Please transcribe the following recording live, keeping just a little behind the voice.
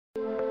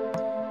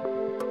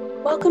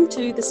Welcome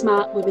to the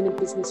Smart Women in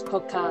Business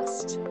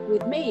podcast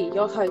with me,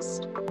 your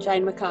host,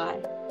 Jane Mackay.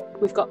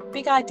 We've got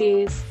big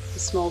ideas for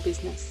small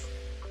business.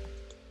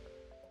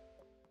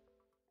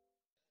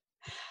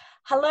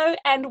 Hello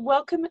and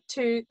welcome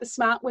to the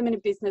Smart Women in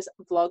Business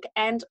vlog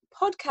and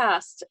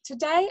podcast.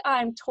 Today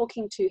I'm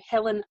talking to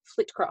Helen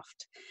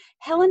Flitcroft.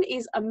 Helen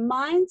is a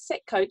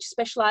mindset coach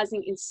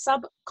specialising in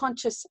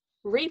subconscious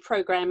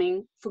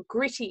reprogramming for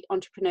gritty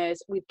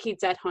entrepreneurs with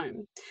kids at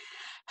home.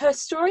 Her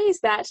story is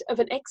that of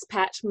an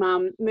expat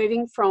mum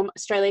moving from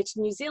Australia to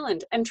New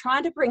Zealand and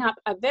trying to bring up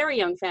a very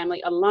young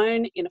family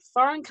alone in a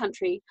foreign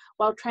country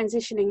while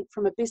transitioning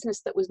from a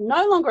business that was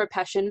no longer a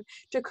passion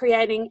to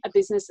creating a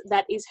business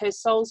that is her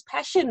soul's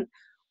passion.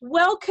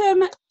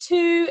 Welcome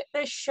to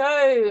the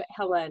show,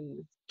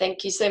 Helen.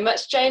 Thank you so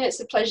much, Jane. It's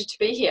a pleasure to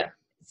be here.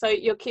 So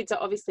your kids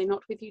are obviously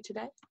not with you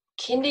today?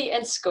 Kindy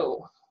and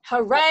school.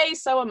 Hooray,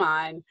 so are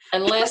mine.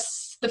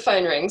 Unless the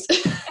phone rings.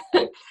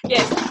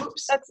 Yes,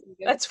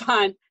 that's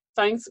fine.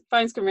 Phones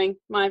can ring.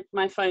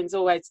 My phone's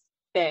always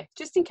there,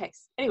 just in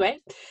case. Anyway,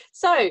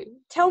 so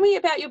tell me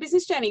about your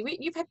business journey.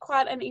 You've had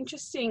quite an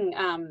interesting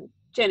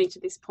journey to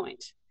this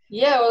point.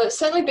 Yeah, well, it's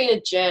certainly been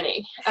a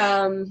journey.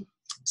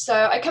 So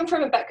I come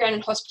from a background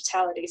in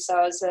hospitality. So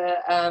I was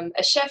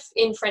a chef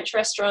in French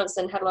restaurants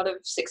and had a lot of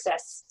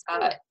success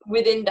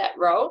within that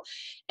role.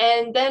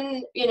 And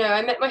then,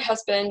 I met my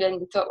husband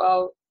and thought,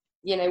 well,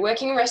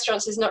 working in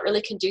restaurants is not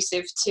really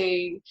conducive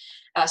to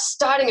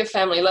starting a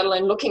family, let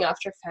alone looking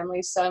after a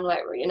family. So I'm like,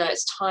 well,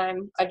 it's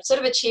time. I'd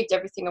sort of achieved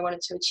everything I wanted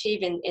to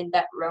achieve in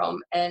that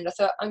realm. And I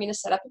thought, I'm going to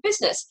set up a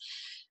business.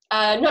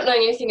 Not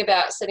knowing anything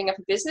about setting up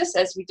a business,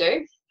 as we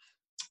do.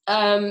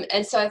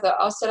 And so I thought,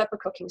 I'll set up a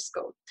cooking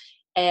school.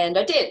 And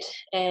I did.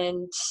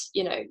 And,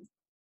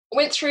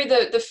 went through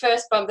the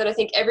first bump that I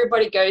think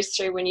everybody goes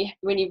through when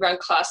you run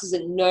classes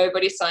and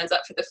nobody signs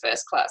up for the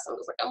first class. I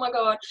was like, oh my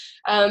God.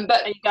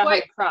 But you go home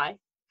and cry.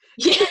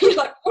 Yeah, you're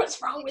like,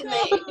 what's wrong with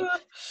me?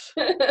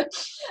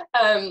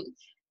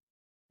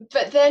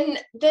 But then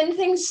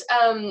things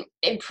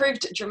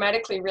improved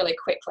dramatically really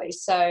quickly.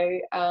 So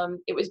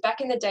it was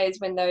back in the days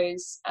when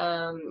those,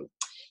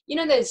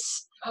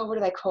 those, what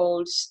are they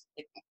called?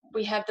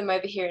 We have them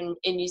over here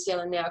in New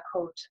Zealand now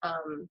called,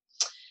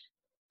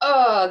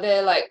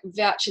 they're like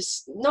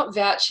vouchers, not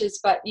vouchers,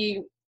 but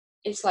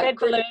it's like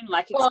balloon,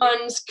 like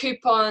coupons,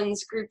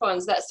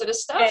 Groupons, that sort of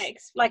stuff. Yeah,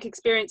 like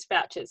experience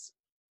vouchers.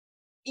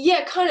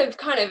 Yeah, kind of,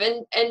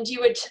 and you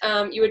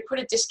would put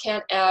a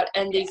discount out,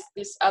 and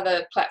this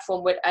other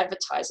platform would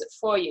advertise it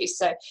for you.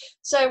 So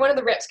one of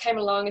the reps came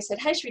along and said,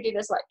 "Hey, should we do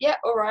this?" Like, yeah,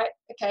 all right,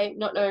 okay,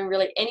 not knowing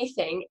really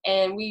anything,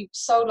 and we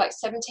sold like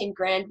 17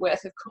 grand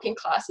worth of cooking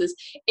classes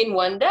in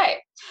one day.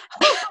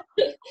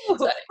 How's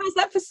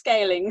that for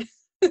scaling?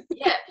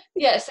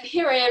 Yeah. So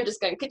here I am, just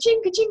going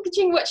ka-ching, ka-ching,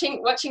 ka-ching,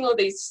 watching all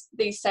these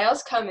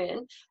sales come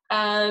in.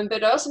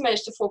 But I also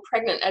managed to fall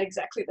pregnant at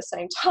exactly the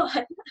same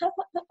time.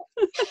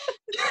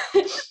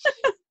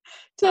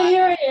 So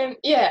here I am.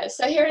 Yeah.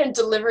 So here I am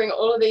delivering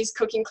all of these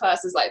cooking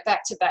classes like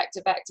back to back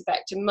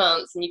to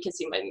months, and you can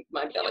see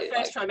my belly.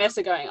 First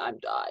trimester going, I'm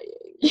dying.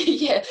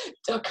 Yeah.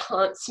 I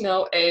can't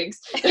smell eggs.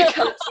 I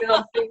can't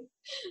smell things.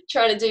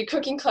 Trying to do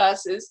cooking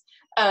classes.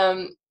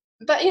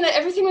 But,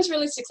 everything was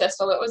really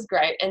successful. It was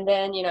great. And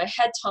then, I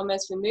had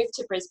Thomas. We moved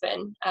to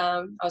Brisbane.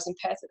 I was in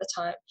Perth at the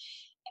time.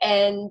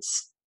 And,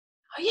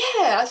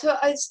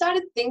 I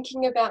started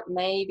thinking about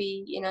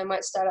maybe, I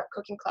might start up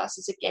cooking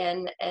classes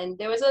again. And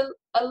there was a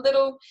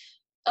little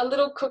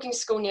cooking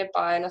school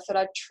nearby. And I thought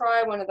I'd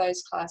try one of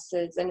those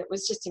classes. And it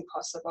was just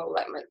impossible.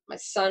 Like my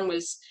son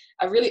was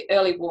a really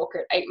early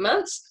walker at 8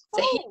 months.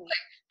 So he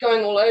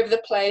going all over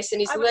the place,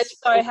 and he's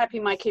so happy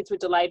my kids were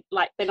delayed.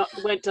 Like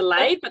weren't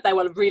delayed, but they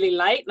were really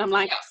late. And I'm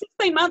like,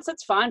 16 months,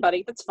 that's fine,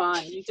 buddy. That's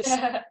fine. You just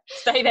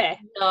stay there.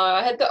 No,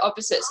 I had the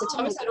opposite. So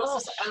Thomas had all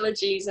sorts of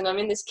allergies, and I'm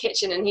in this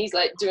kitchen, and he's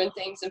like doing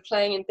things and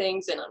playing in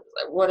things, and I'm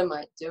like, what am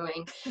I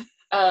doing?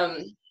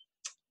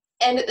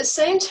 And at the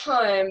same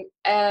time,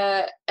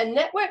 a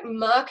network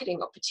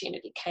marketing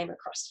opportunity came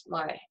across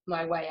my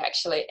way,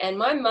 actually. And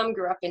my mum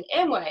grew up in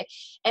Amway,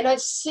 and I'd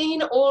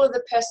seen all of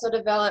the personal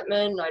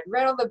development, and I'd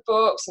read all the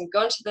books and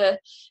gone to the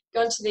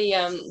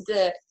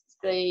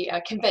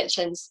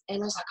conventions,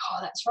 and I was like, oh,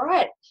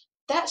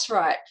 that's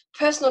right.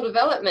 Personal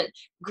development,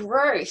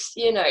 growth,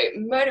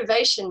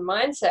 motivation,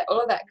 mindset, all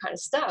of that kind of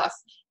stuff.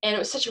 And it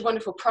was such a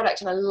wonderful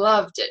product, and I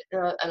loved it.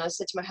 And I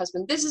said to my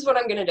husband, this is what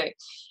I'm going to do.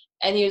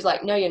 And he was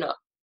like, no, you're not.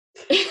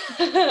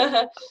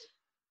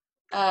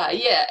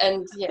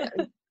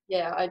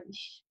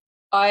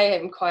 I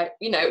am quite,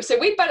 so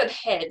we butted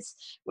heads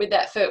with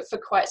that for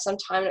quite some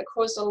time, and it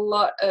caused a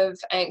lot of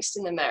angst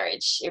in the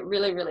marriage. It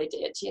really, really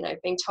did,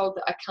 being told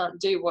that I can't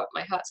do what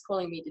my heart's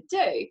calling me to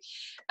do.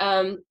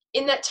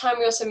 In that time,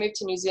 we also moved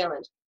to New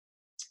Zealand.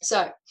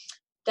 So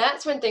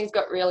that's when things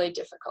got really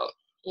difficult,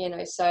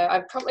 so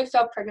I promptly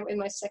fell pregnant with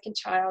my second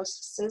child as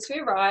soon as we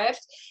arrived.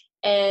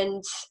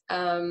 And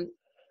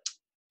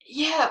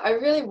I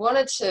really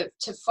wanted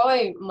to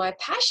follow my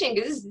passion,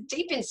 because this is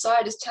deep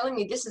inside is telling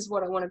me this is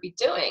what I want to be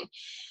doing.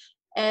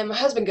 And my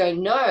husband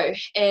going, no.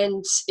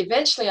 And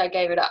eventually I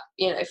gave it up,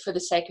 for the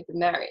sake of the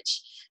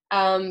marriage.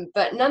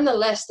 But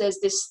nonetheless, there's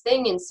this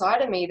thing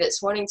inside of me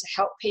that's wanting to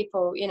help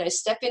people,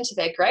 step into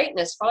their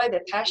greatness, follow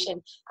their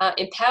passion,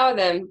 empower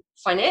them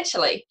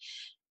financially.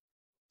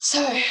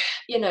 So,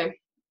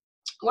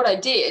 what I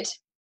did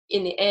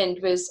in the end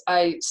was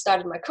I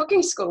started my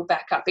cooking school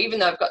back up, even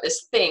though I've got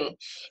this thing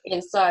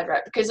inside,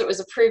 right? Because it was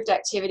a proved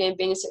activity and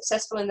been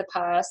successful in the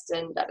past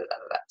and da, da, da,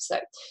 da. So,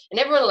 and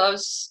everyone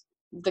loves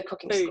the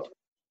cooking school.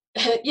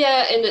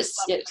 Yeah, and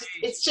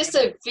it's just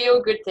a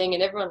feel good thing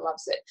and everyone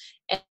loves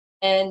it.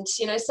 And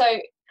so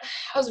I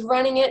was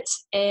running it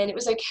and it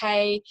was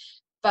okay,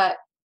 but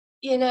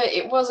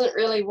it wasn't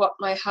really what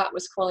my heart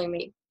was calling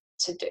me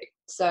to do.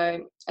 So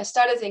I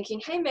started thinking,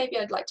 hey, maybe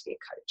I'd like to be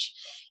a coach,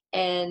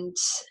 and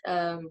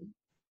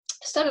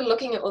started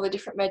looking at all the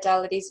different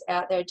modalities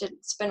out there. Did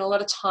spend a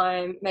lot of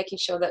time making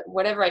sure that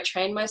whatever I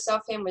trained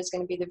myself in was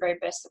going to be the very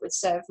best that would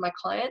serve my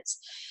clients.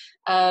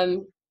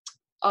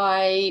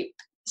 I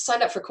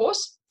signed up for a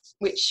course,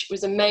 which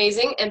was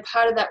amazing. And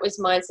part of that was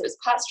mindset. It was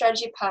part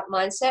strategy, part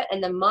mindset.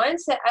 And the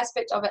mindset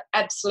aspect of it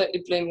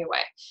absolutely blew me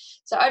away.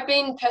 So I'd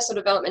been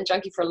personal development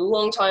junkie for a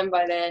long time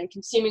by then,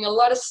 consuming a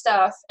lot of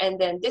stuff. And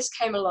then this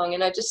came along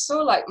and I just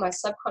saw like my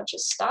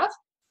subconscious stuff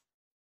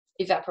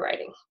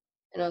evaporating.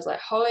 And I was like,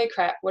 holy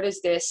crap, what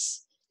is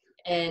this?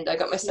 And I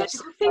got myself... That's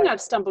the thing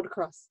I've stumbled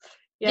across.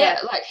 Yeah,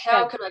 like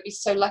how could I be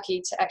so lucky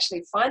to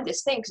actually find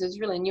this thing, because it was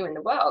really new in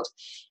the world.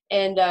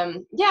 And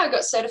I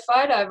got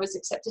certified. I was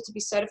accepted to be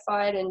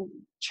certified and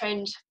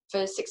trained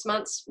for 6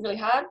 months really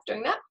hard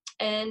doing that.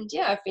 And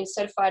I've been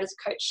certified as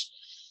a coach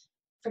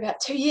for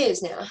about 2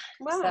 years now.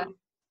 Wow.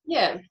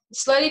 So,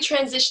 slowly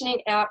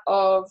transitioning out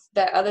of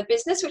that other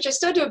business, which I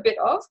still do a bit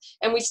of,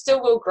 and we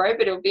still will grow,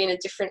 but it'll be in a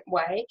different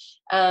way.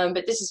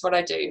 But this is what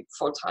I do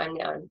full time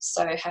now. I'm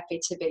so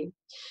happy to be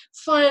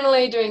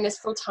finally doing this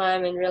full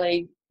time and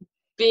really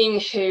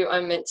being who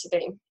I'm meant to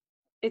be.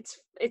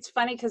 It's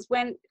funny because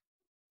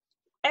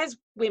as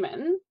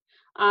women,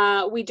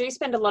 we do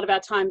spend a lot of our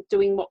time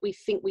doing what we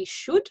think we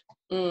should,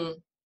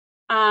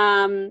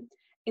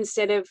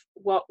 instead of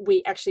what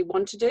we actually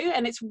want to do.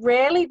 And it's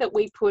rarely that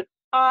we put,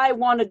 I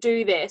want to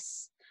do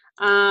this,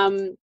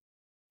 so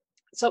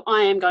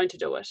I am going to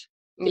do it.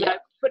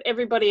 Put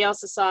everybody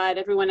else aside,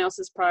 everyone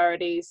else's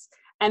priorities.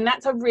 And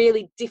that's a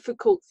really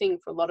difficult thing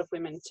for a lot of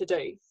women to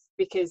do,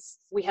 because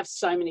we have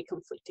so many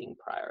conflicting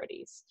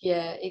priorities.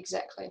 Yeah,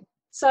 exactly.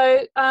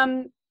 So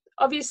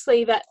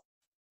obviously that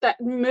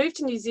move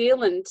to New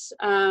Zealand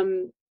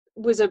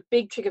was a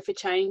big trigger for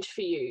change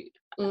for you.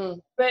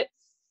 And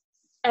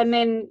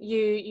then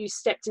you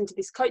stepped into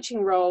this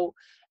coaching role.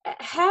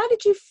 How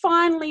did you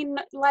finally,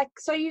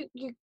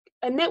 you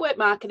a network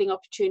marketing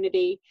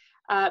opportunity,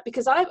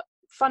 because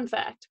fun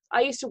fact,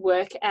 I used to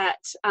work at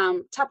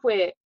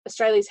Tupperware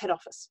Australia's head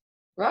office.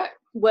 Right.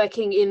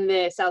 Working in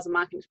their sales and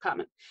marketing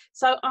department.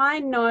 So I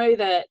know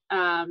that,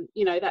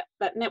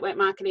 that network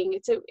marketing,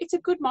 it's a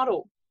good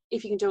model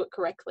if you can do it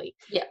correctly.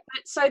 Yeah.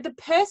 But so the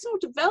personal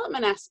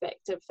development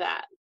aspect of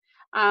that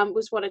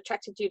was what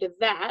attracted you to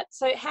that.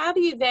 So how do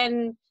you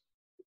then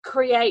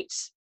create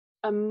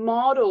a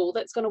model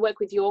that's going to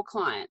work with your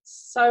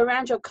clients? So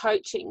around your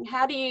coaching,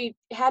 how do you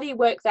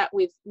work that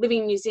with living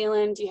in New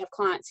Zealand? Do you have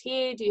clients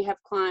here? Do you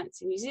have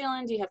clients in New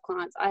Zealand? Do you have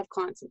clients? I have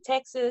clients in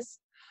Texas.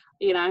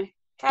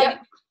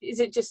 Is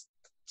it just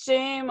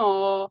Zoom,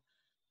 or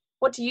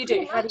what do you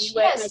do? How do you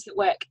make it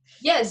work?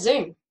 Yeah,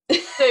 Zoom.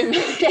 Zoom.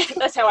 Yeah,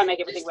 that's how I make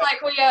everything work.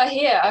 Like we are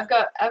here. I've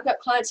got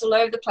clients all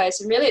over the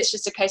place, and really it's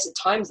just a case of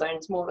time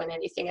zones more than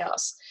anything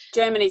else.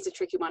 Germany's a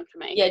tricky one for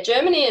me. Yeah,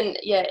 Germany and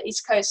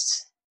East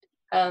Coast,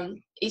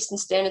 Eastern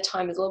Standard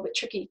Time is a little bit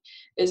tricky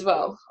as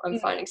well, I'm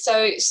finding.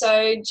 So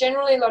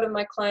generally a lot of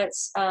my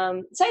clients,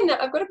 saying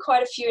that I've got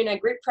quite a few in our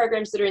group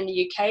programs that are in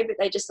the UK, but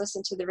they just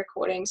listen to the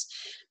recordings.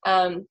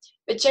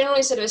 But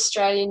generally sort of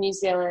Australia, New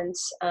Zealand,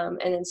 and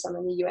then some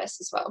in the US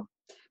as well.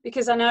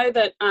 Because I know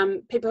that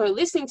people who are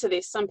listening to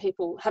this, some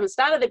people haven't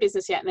started their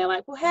business yet, and they're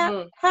like, well,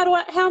 how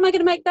am I going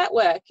to make that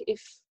work?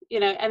 If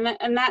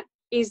and that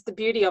is the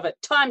beauty of it.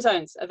 Time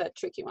zones are that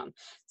tricky one.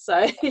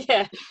 So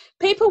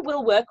people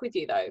will work with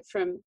you though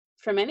from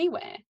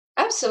anywhere.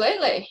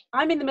 Absolutely.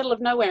 I'm in the middle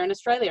of nowhere in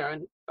Australia,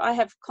 and I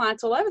have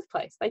clients all over the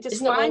place. They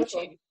just find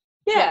you.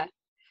 Yeah.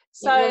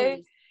 So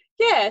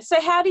so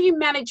how do you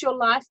manage your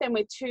life then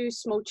with 2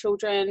 small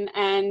children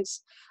and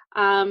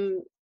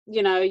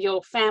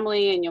your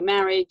family and your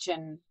marriage,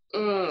 and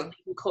you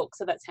can cook,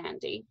 so that's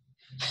handy.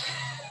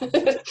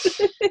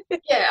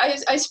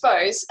 I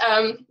suppose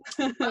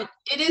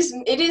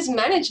it is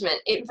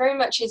management. It very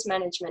much is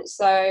management.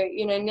 So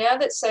now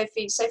that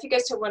Sophie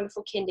goes to a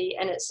wonderful kindy,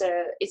 and it's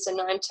a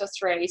 9 till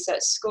 3, so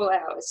it's school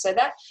hours. So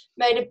that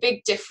made a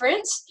big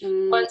difference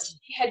once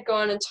she had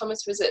gone and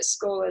Thomas was at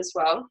school as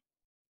well.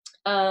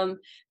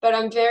 But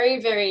I'm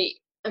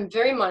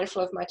very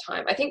mindful of my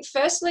time. I think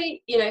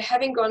firstly,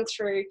 having gone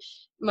through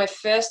my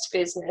first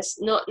business,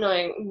 not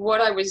knowing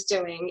what I was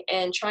doing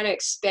and trying to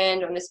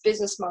expand on this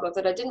business model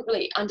that I didn't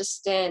really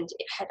understand.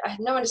 I had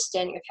no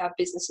understanding of how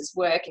businesses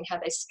work and how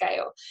they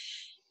scale.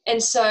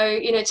 And so,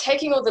 you know,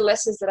 taking all the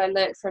lessons that I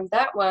learned from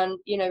that one,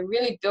 you know,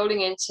 really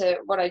building into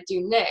what I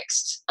do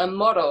next, a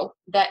model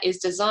that is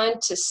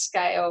designed to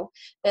scale,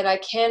 that I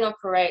can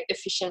operate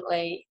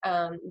efficiently,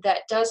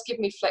 that does give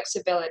me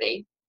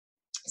flexibility.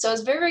 So I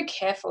was very, very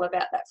careful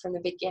about that from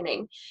the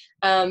beginning.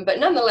 But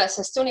nonetheless,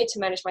 I still need to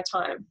manage my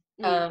time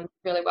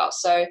really well.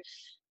 So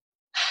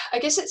I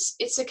guess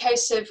it's a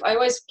case of, I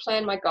always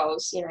plan my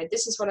goals. You know,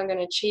 this is what I'm going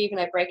to achieve, and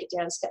I break it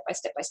down step by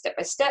step by step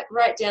by step,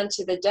 right down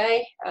to the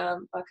day. I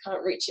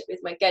can't reach it with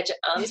my gadget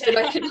arms, but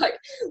I could like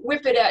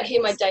whip it out here,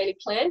 my daily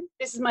plan.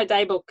 This is my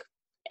day book.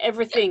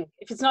 Everything.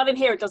 If it's not in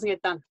here, it doesn't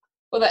get done.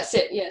 Well, that's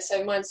it. Yeah.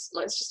 So mine's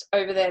just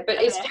over there, but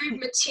it's very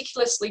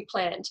meticulously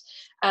planned.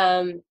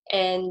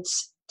 And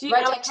do you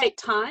allocate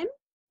time?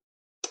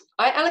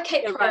 I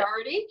allocate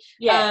priority.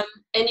 Yeah.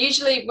 And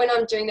usually when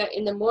I'm doing that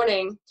in the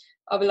morning,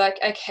 I'll be like,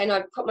 okay, and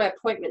I put my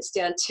appointments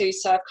down too.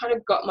 So I've kind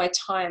of got my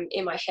time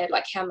in my head,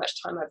 like how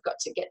much time I've got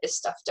to get this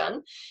stuff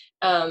done.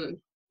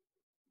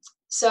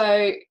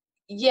 So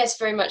yes,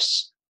 very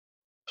much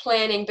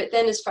planning. But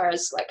then as far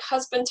as like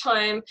husband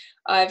time,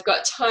 I've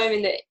got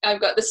time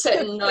I've got the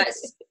certain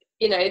nights,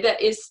 you know,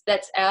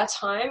 that's our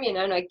time, you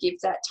know, and I give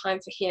that time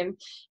for him.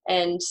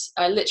 And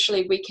I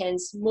literally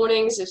weekends,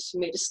 mornings is for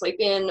me to sleep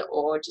in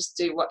or just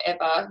do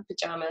whatever,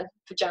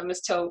 pajamas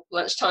till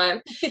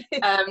lunchtime.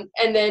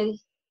 And then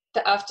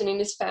the afternoon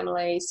is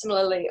family,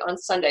 similarly on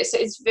Sunday. So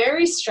it's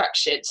very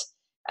structured.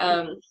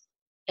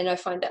 And I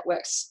find that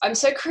works. I'm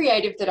so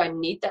creative that I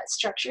need that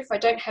structure. If I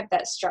don't have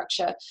that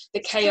structure, the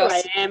chaos.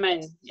 I am.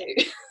 And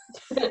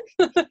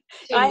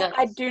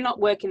I do not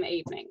work in the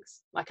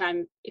evenings. Like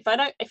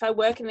if I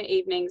work in the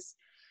evenings,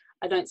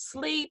 I don't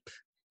sleep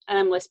and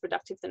I'm less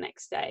productive the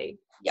next day.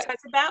 Yep. So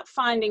it's about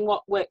finding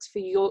what works for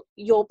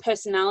your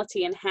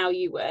personality and how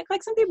you work.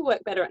 Like some people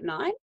work better at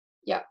night.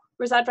 Yeah.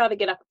 Whereas I'd rather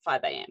get up at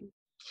 5 a.m.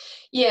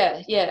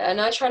 Yeah, and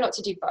I try not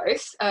to do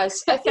both. I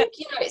think,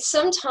 you know,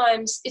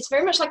 sometimes it's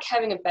very much like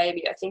having a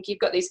baby. I think you've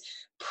got these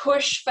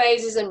push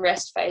phases and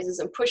rest phases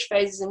and push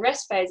phases and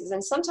rest phases,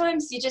 and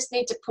sometimes you just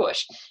need to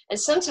push, and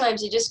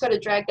sometimes you just got to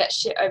drag that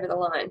shit over the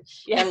line.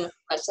 Yeah. And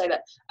I say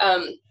that.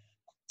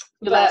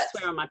 You'll let us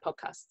swear on my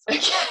podcast.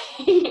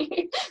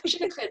 Okay. We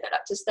should have cleared that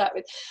up to start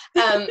with.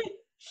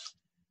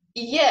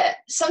 Yeah,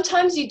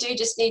 sometimes you do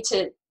just need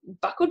to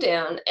buckle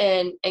down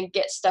and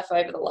get stuff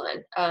over the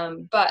line.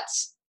 But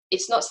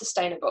it's not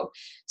sustainable.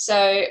 So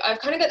I've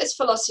kind of got this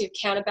philosophy of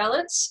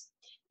counterbalance,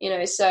 you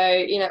know, so,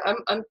 you know,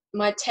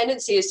 my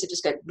tendency is to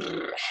just go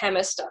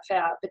hammer stuff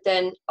out, but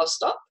then I'll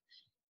stop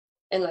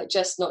and like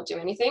just not do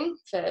anything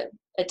for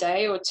a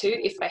day or two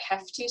if I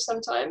have to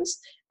sometimes.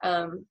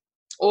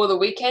 Or the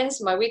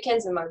weekends, my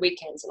weekends and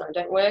I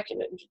don't work,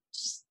 and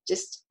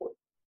just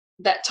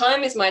that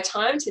time is my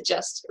time to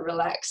just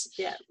relax.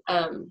 Yeah.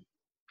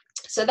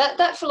 So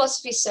that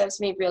philosophy serves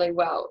me really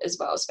well as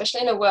well,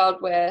 especially in a world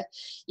where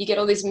you get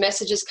all these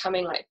messages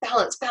coming like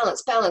balance,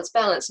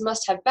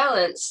 must have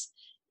balance.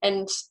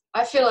 And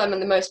I feel I'm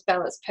the most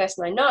balanced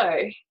person I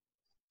know,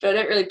 but I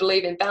don't really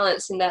believe in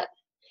balance in that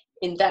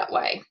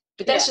way.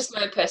 But that's just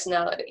my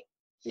personality.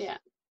 Yeah.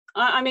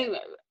 I mean,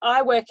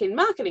 I work in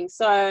marketing,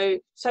 so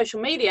social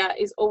media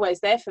is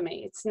always there for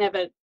me. It's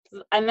never,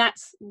 and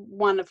that's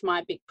one of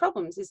my big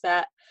problems is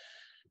that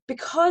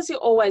because you're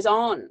always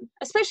on,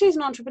 especially as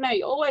an entrepreneur,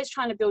 you're always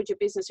trying to build your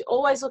business. You're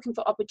always looking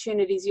for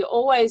opportunities. You're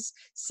always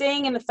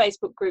seeing in the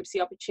Facebook groups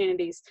the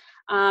opportunities.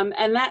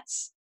 And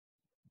that's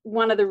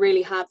one of the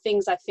really hard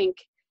things, I think,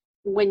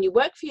 when you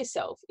work for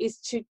yourself is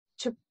to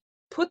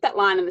put that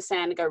line in the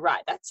sand and go,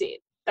 right, that's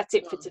it. That's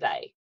it for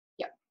today.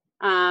 Yeah.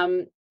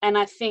 And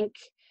I think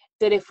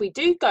that if we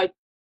do go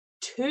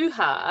too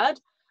hard,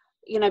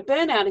 you know,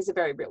 burnout is a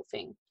very real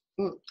thing.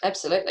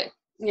 Absolutely.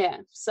 Yeah.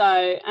 So,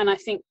 and I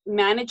think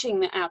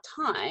managing our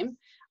time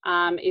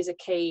is a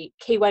key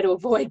way to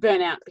avoid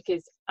burnout,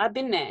 because I've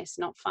been there. It's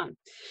not fun.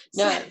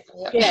 No.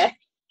 So,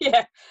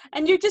 yeah.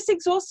 And you're just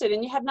exhausted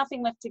and you have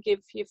nothing left to give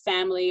your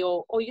family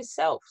or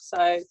yourself.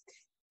 So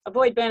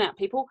avoid burnout,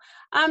 people.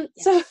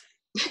 So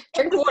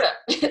drink water.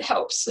 It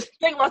helps.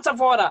 Drink lots of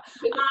water.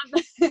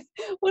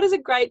 What does a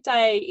great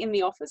day in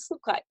the office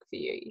look like for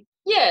you?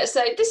 Yeah,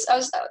 so this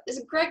is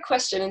a great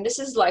question, and this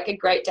is like a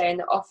great day in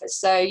the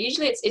office. So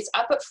usually it's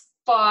up at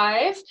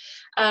 5,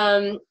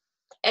 and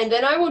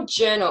then I will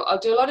journal. I'll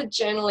do a lot of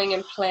journaling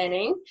and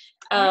planning.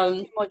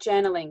 More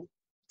journaling.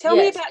 Tell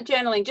me about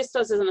journaling, just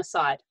as an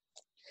aside.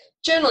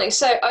 Journaling.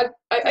 So I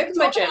open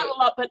my journal a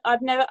lot, but I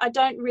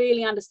don't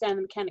really understand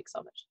the mechanics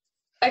of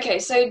it. Okay,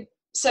 so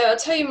I'll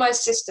tell you my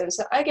system.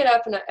 So I get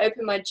up and I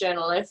open my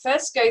journal and I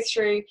first go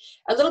through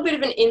a little bit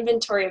of an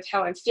inventory of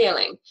how I'm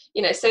feeling.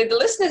 You know, so the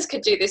listeners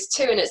could do this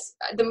too. And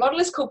the model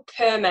is called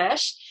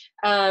PERMASH,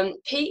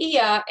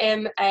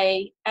 PERMAASH.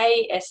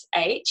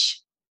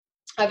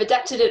 I've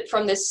adapted it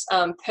from this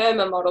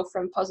PERMA model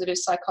from positive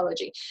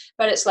psychology.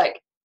 But it's like,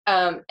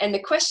 and the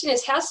question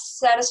is, how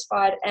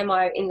satisfied am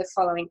I in the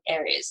following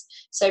areas?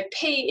 So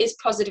P is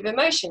positive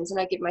emotions,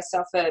 and I give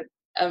myself a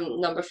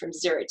number from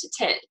 0 to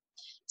 10.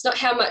 It's not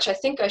how much I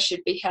think I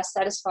should be, how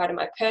satisfied am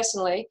I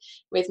personally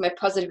with my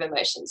positive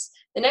emotions.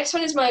 The next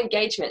one is my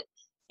engagement.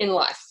 in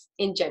life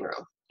in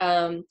general.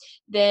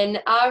 Then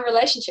R,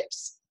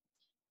 relationships.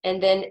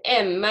 And then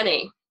M,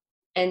 money.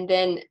 And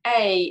then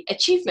A,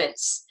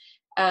 achievements.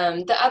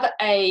 The other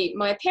A,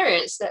 my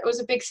appearance. That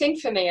was a big thing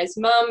for me as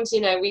mums.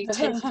 You know, we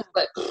tend to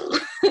like,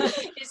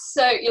 it's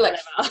so, you're like,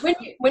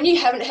 when you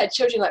haven't had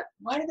children, like,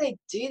 why do they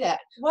do that?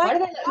 Why do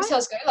they let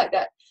themselves go like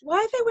that? Why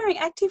are they wearing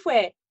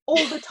activewear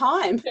all the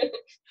time?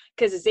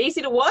 Because it's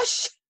easy to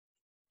wash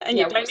and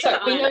you don't need to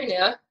we know iron.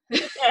 now.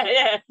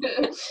 Yeah.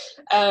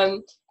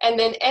 And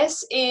then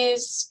S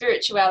is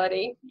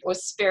spirituality, or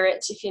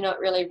spirit, if you're not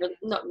really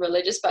not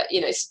religious, but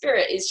you know,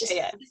 spirit is just,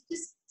 it's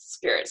just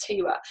spirit, it's who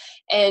you are.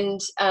 And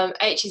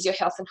H is your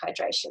health and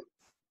hydration.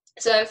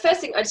 So first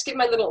thing, I just give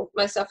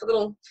myself a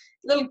little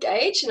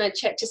gauge, and I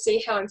check to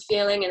see how I'm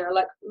feeling, and I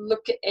like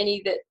look at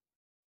any that,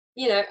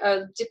 you know,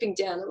 are dipping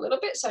down a little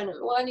bit, so I know,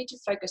 well, I need to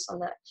focus on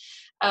that.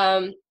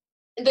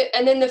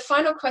 And then the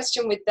final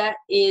question with that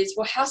is,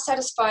 well, how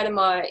satisfied am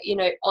I, you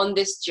know, on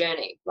this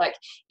journey? Like,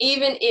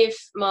 even if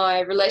my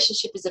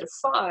relationship is at a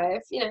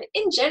 5, you know,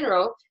 in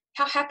general,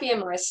 how happy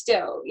am I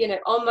still, you know,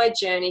 on my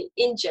journey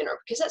in general?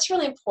 Because that's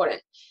really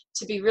important,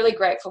 to be really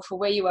grateful for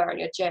where you are on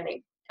your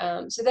journey.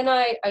 So then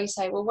I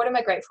say, well, what am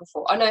I grateful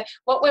for? I know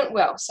what went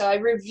well. So I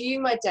review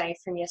my day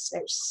from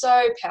yesterday, which is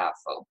so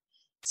powerful.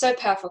 So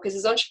powerful, because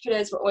as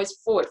entrepreneurs, we're always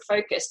forward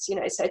focused, you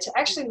know, so to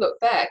actually look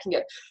back and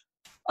go,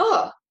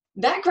 oh,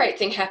 that great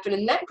thing happened,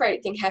 and that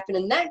great thing happened,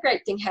 and that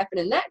great thing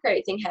happened, and that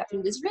great thing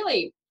happened, is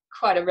really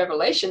quite a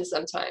revelation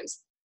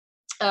sometimes.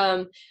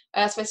 I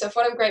ask myself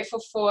what I'm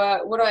grateful for,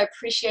 what do I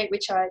appreciate,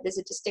 there's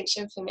a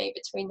distinction for me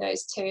between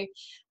those two.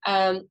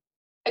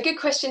 A good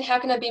question, how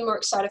can I be more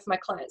excited for my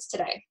clients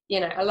today? You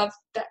know, I love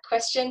that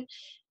question.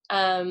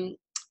 I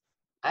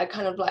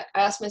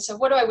ask myself,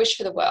 what do I wish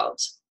for the world?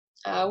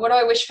 What do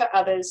I wish for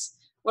others?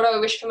 What do I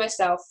wish for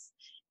myself?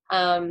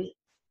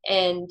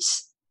 And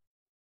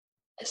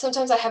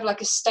sometimes I have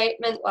like a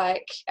statement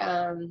like,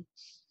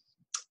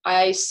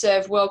 I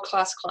serve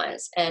world-class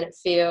clients, and it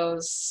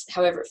feels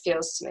however it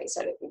feels to me.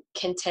 So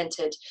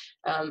contented,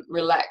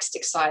 relaxed,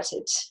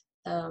 excited.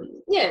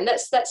 And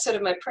that's sort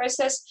of my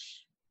process.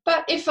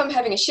 But if I'm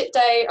having a shit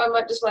day, I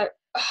might just like,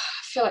 oh,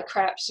 I feel like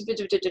crap,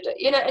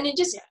 you know, and you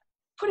just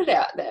put it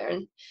out there.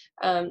 And,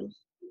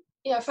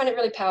 I find it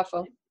really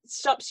powerful. It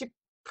stops you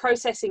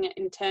processing it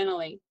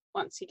internally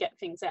once you get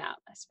things out,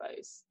 I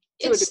suppose,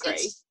 to a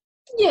degree.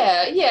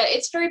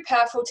 It's very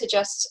powerful to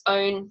just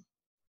own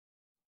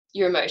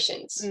your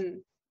emotions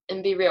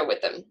and be real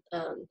with them.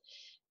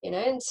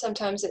 And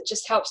sometimes it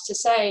just helps to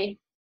say,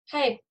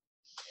 hey,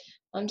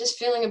 I'm just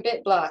feeling a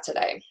bit blah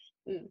today.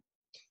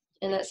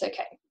 And that's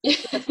okay.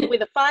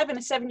 With a 5 and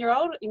a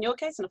 7-year-old in your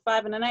case, and a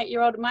 5 and an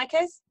 8-year-old in my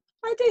case,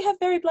 I do have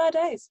very blah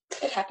days.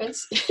 It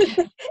happens.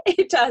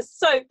 It does.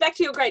 So back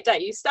to your great day.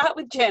 You start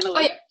with journaling. Oh,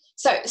 yeah.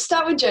 So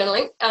start with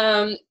journaling,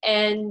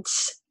 and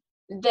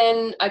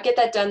then I get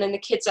that done, and the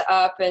kids are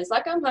up, and it's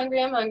like, I'm hungry.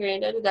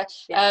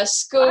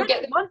 School.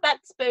 I want that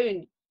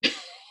spoon.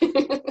 Can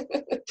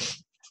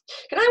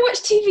I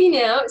watch TV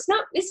now?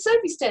 It's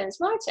Sophie's turn. It's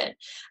my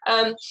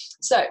turn.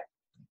 So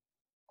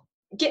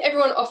get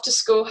everyone off to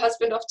school,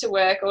 husband off to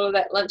work, all of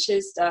that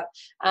lunches stuff.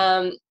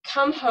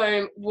 Come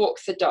home, walk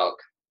the dog.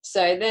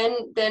 So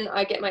then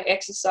I get my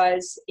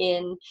exercise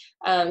in,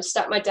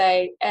 start my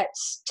day at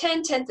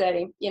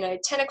 10:30,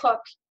 10 o'clock.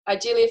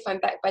 Ideally, if I'm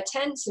back by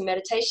 10, some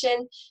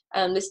meditation,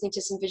 listening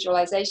to some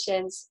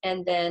visualizations,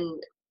 and then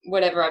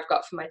whatever I've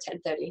got for my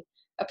 10:30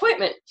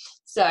 appointment.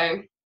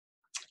 So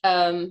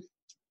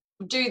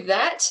do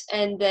that,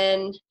 and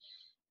then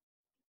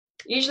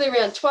usually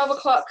around 12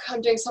 o'clock,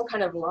 I'm doing some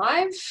kind of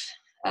live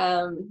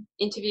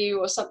interview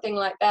or something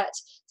like that,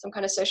 some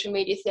kind of social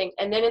media thing.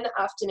 And then in the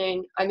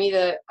afternoon, I'm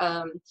either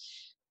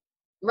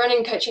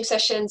running coaching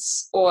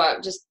sessions or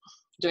just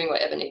doing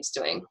whatever needs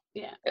doing.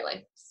 Yeah,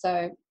 really.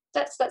 So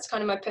that's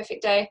kind of my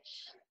perfect day.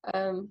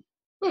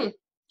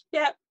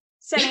 Yeah,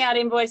 sending out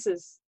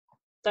invoices.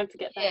 Don't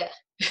forget that. Yeah,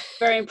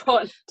 very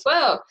important.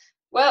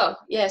 Well,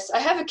 yes, I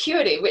have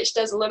Acuity, which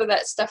does a lot of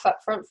that stuff up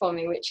front for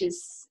me, which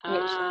is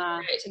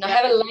great. And I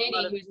have a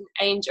lady who's an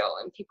angel,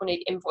 and people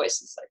need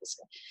invoices. So I just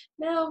go,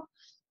 no.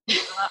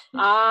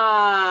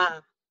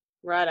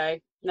 Righto.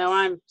 No,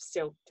 I'm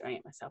still doing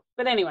it myself.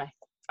 But anyway,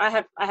 I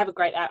have a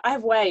great app. I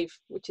have Wave,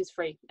 which is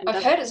free. And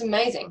I've heard it's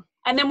amazing.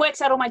 And then works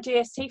out all my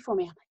GST for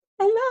me. I'm like,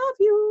 I love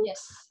you.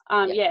 Yes.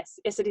 Yes,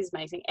 it is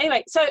amazing.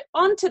 Anyway, so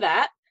on to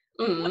that.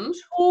 What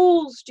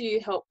tools do you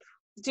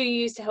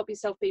use to help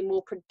yourself be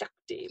more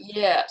productive?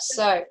 Yeah,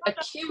 so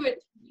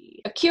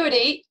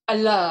Acuity, I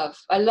love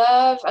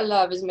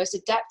is the most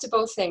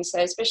adaptable thing.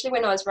 So especially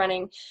when I was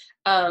running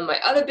my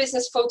other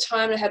business full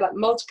time, I had like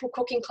multiple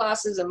cooking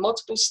classes and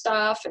multiple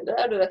staff and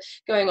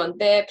going on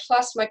there,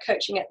 plus my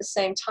coaching at the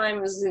same time.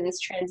 I was in this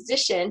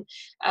transition.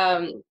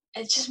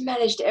 It just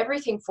managed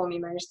everything for me,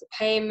 managed the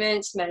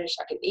payments, I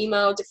could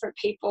email different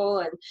people,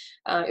 and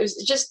it was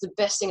just the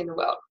best thing in the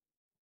world.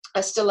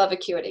 I still love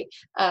Acuity.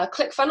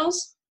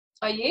 ClickFunnels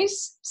I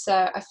use.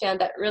 So I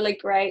found that really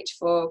great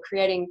for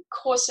creating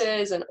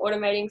courses and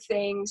automating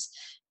things.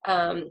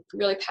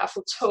 Really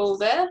powerful tool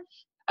there.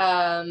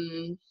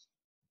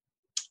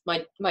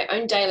 my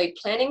own daily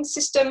planning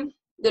system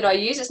that I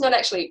use. It's not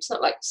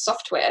like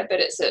software, but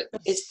it's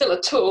still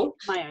a tool.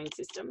 My own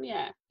system,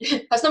 yeah.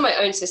 It's not my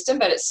own system,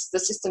 but it's the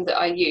system that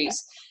I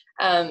use.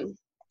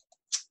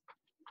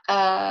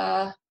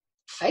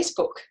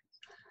 Facebook.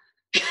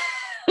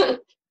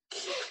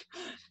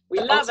 We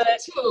love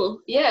it.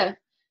 Tool. Yeah.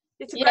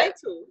 It's a great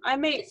tool. I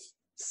meet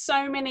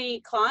so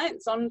many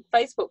clients on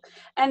Facebook,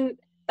 and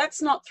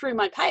that's not through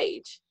my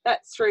page.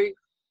 That's through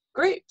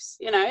groups,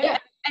 you know,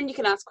 and you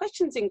can ask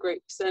questions in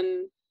groups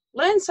and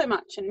learn so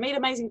much and meet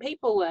amazing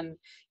people. And,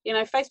 you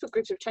know, Facebook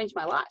groups have changed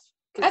my life.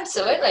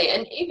 Absolutely.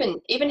 And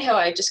even how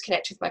I just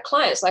connect with my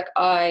clients, like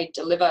I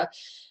deliver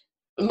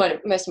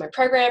most of my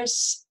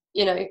programs,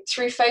 you know,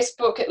 through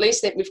Facebook. At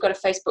least that we've got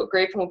a Facebook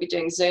group and we'll be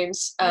doing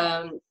Zooms.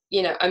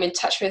 You know, I'm in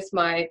touch with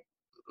my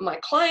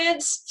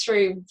clients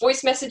through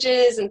voice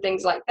messages and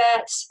things like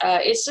that.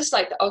 It's just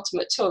like the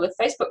ultimate tool. If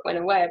Facebook went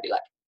away, I'd be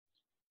like,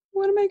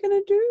 what am I going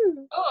to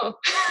do? Oh,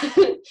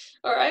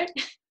 all right.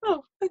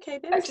 Oh, okay.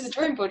 Back to the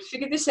drawing board.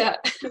 Figure this out.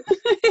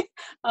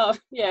 Oh,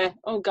 yeah.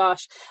 Oh,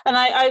 gosh. And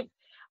I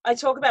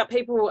talk about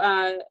people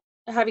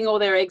having all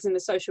their eggs in the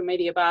social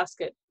media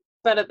basket,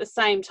 but at the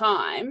same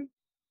time,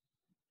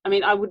 I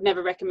mean, I would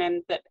never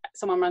recommend that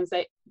someone runs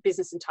their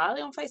business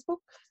entirely on Facebook,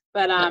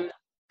 but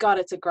God,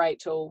 it's a great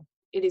tool.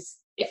 It is.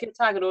 If your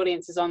target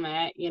audience is on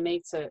there, you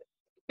need to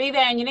be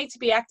there and you need to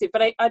be active.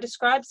 But I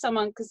described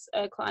someone, because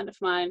a client of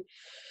mine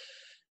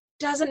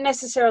doesn't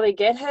necessarily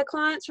get her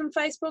clients from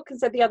Facebook, and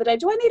said the other day,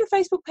 do I need a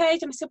Facebook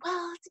page? And I said,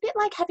 well, it's a bit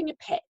like having a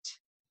pet.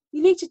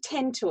 You need to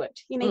tend to it.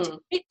 You need to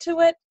fit to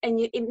it, and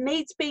it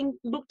needs being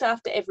looked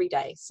after every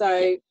day.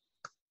 So,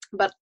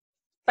 but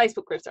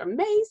Facebook groups are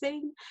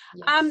amazing.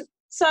 Yes.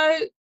 So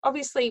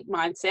obviously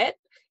mindset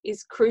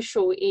is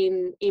crucial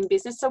in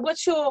business. So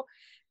what's your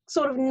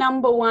sort of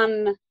number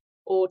one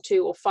or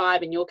two or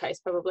five, in your case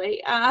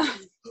probably,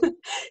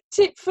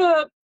 tip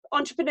for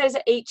entrepreneurs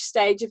at each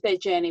stage of their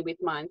journey with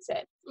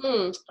mindset?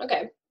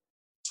 Okay.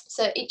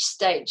 So each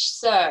stage.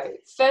 So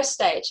first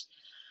stage,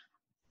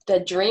 the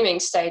dreaming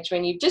stage,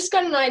 when you've just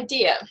got an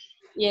idea,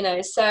 you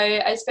know. So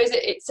I suppose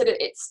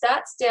it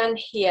starts down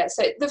here.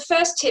 So the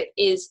first tip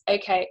is,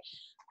 okay,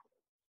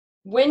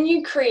 when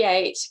you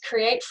create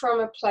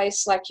from a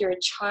place like you're a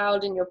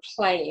child and you're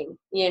playing,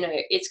 you know.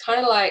 It's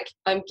kind of like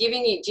I'm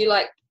giving you, do you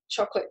like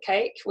chocolate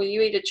cake? Will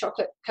you eat a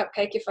chocolate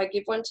cupcake if I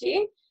give one to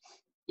you?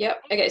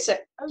 Yep. Okay, so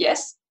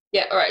yes.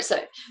 Yeah, all right, so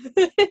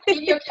I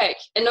give you a cake,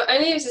 and not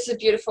only is this a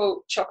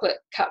beautiful chocolate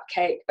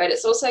cupcake, but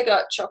it's also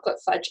got chocolate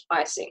fudge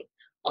icing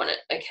on it,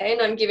 okay?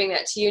 And I'm giving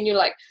that to you, and you're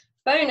like,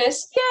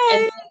 bonus.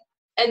 Yay!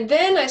 And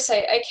then I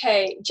say,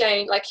 okay,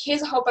 Jane, like,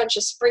 here's a whole bunch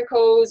of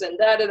sprinkles and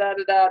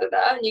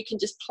da-da-da-da-da-da-da, and you can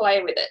just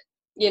play with it,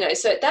 you know.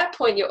 So at that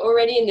point, you're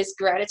already in this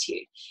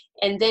gratitude.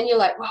 And then you're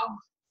like, wow,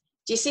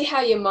 do you see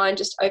how your mind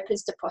just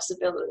opens to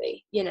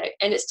possibility, you know?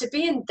 And it's to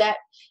be in that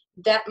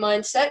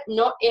mindset,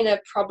 not in a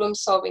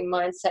problem-solving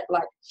mindset,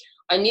 like,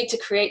 I need to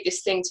create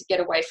this thing to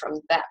get away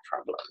from that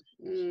problem.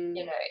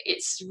 You know,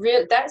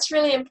 that's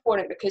really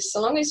important, because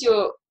so long as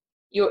you're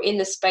in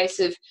the space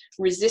of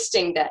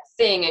resisting that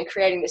thing and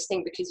creating this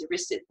thing because you're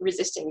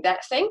resisting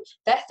that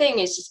thing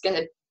is just going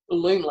to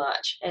loom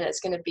large, and it's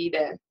going to be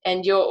there,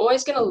 and you're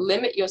always going to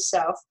limit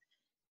yourself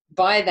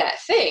by that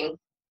thing,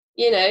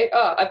 you know.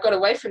 Oh, I've got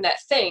away from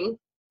that thing,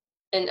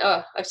 and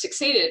oh, I've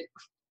succeeded.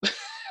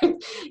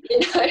 You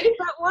know,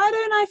 but why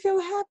don't I feel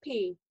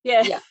happy?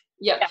 Yeah,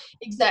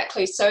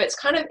 exactly. So it's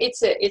kind of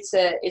it's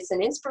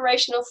an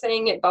inspirational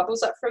thing. It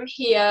bubbles up from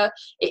here.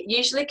 It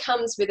usually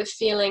comes with a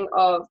feeling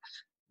of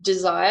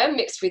desire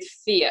mixed with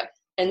fear,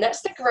 and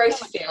that's the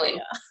growth feeling.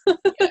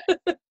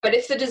 But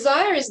if the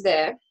desire is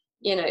there,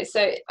 you know,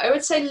 so I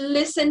would say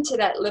listen to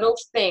that little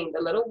thing,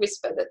 the little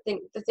whisper, the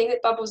thing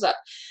that bubbles up.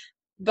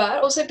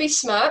 But also be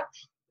smart,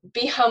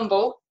 be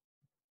humble,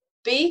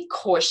 be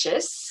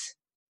cautious,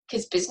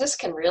 because business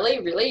can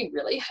really, really,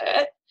 really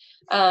hurt.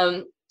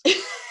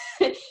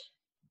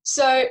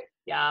 So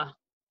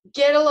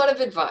get a lot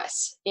of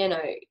advice, you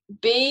know.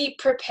 Be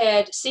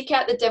prepared, seek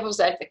out the devil's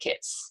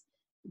advocates.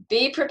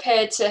 Be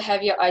prepared to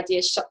have your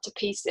ideas shot to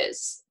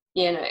pieces,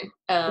 you know.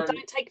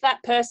 Don't take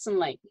that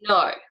personally.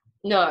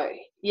 No.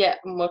 Yeah,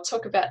 and we'll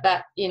talk about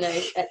that, you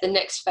know, at the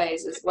next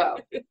phase as well.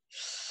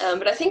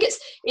 But I think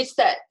it's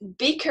that,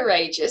 be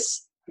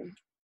courageous,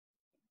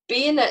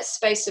 be in that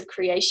space of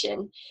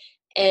creation,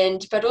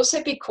 but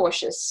also be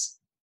cautious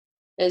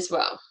as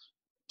well.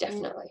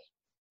 Definitely.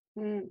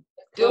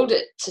 Build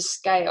it to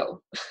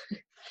scale.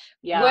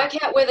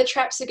 Work out where the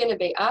traps are going to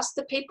be. Ask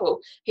the people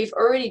who've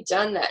already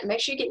done that.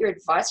 Make sure you get your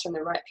advice from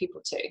the right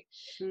people too.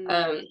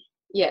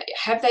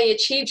 Have they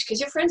achieved? Because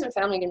your friends and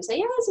family are going to say,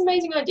 yeah, that's an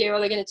amazing idea, or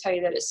they're going to tell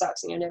you that it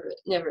sucks and you'll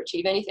never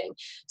achieve anything.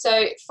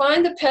 So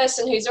find the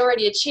person who's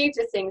already achieved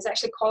the things,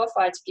 actually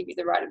qualified to give you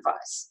the right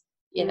advice,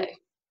 you know.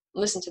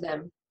 Listen to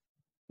them.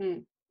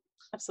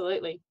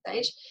 Absolutely.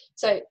 Stage.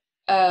 So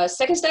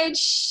second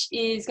stage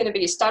is going to be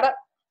your startup.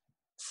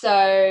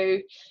 So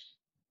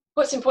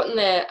what's important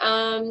there?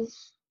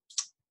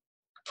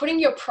 Putting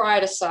your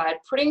pride aside,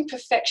 putting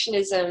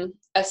perfectionism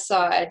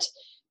aside,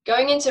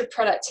 going into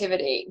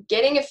productivity,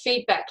 getting a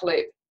feedback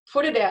loop,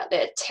 put it out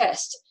there,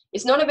 test.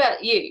 It's not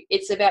about you.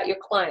 It's about your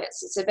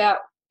clients. It's about,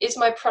 is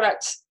my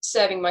product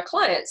serving my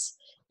clients,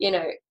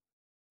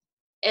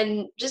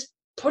 and just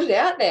put it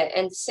out there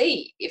and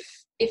see if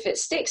it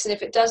sticks. And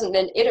if it doesn't,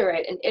 then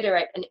iterate and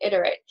iterate and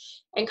iterate,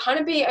 and kind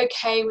of be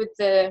okay with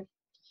the,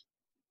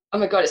 oh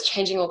my God, it's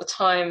changing all the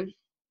time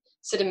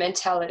sort of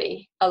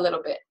mentality a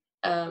little bit.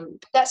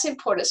 But that's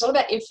important. It's all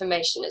about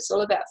information. It's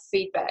all about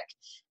feedback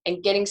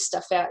and getting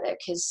stuff out there,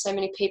 because so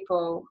many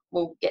people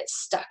will get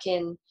stuck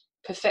in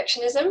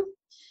perfectionism.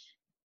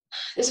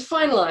 There's a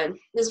fine line.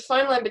 There's a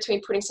fine line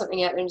between putting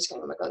something out there and just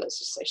going, oh my God, that's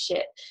just so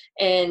shit,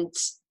 and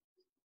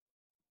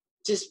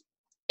just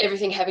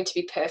everything having to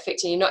be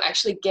perfect, and you're not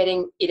actually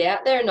getting it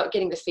out there and not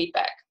getting the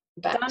feedback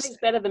back. Done is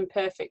better than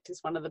perfect is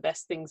one of the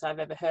best things I've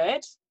ever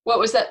heard. What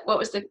was that? What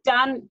was the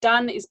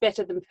done is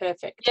better than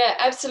perfect? Yeah,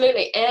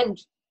 absolutely. And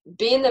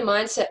be in the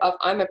mindset of,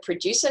 I'm a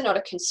producer, not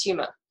a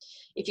consumer.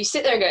 If you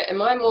sit there and go,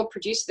 am I more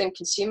producer than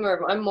consumer,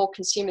 or am I more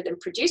consumer than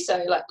producer?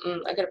 You're like,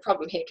 I got a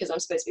problem here, because I'm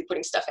supposed to be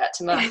putting stuff out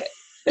to market.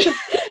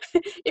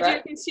 If you're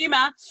a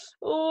consumer,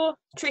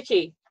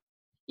 tricky.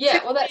 Yeah,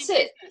 tricky well, that's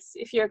it.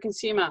 If you're a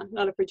consumer,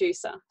 not a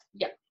producer.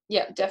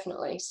 Yeah,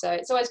 definitely. So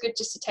it's always good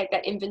just to take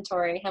that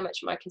inventory. How much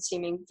am I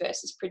consuming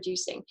versus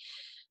producing?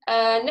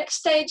 Next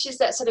stage is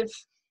that sort of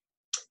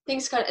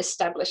things kind of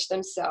establish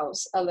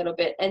themselves a little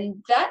bit. And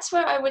that's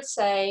where I would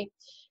say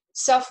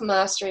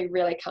self-mastery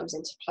really comes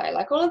into play.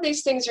 Like, all of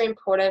these things are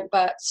important,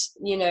 but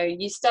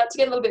you start to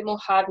get a little bit more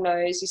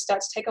hard-nosed. You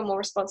start to take on more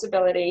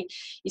responsibility.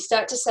 You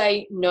start to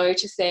say no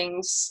to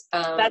things.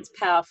 That's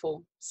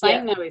powerful.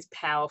 Saying no is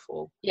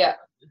powerful. Yeah.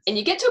 And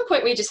you get to a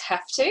point where you just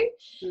have to.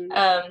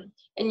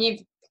 And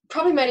you've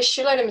probably made a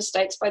shitload of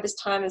mistakes by this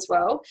time as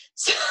well.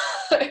 So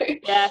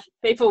yeah,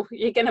 people,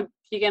 you're gonna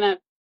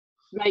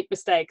make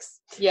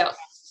mistakes. Yeah.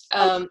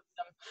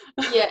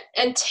 Yeah,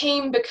 and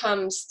team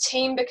becomes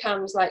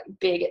like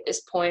big at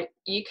this point.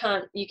 You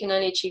can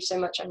only achieve so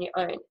much on your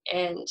own,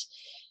 and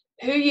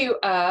who you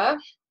are,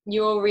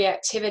 your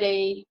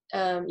reactivity,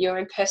 your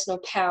own personal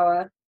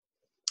power,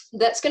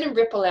 that's going to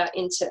ripple out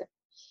into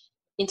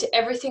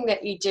everything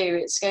that you do.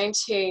 It's going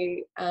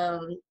to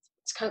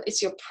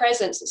it's your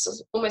presence.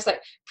 It's almost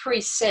like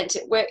present.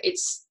 It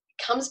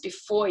comes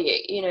before you.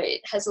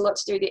 It has a lot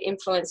to do with your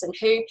influence and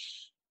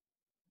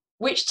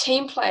which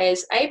team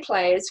players, A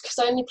players, because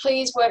only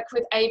please work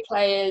with A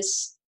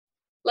players,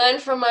 learn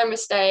from my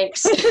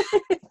mistakes.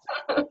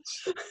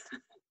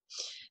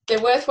 They're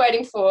worth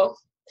waiting for.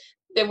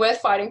 They're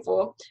worth fighting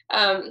for.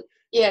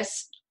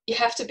 Yes, you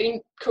have to be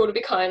cool to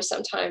be kind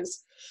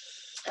sometimes.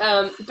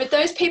 But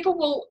those people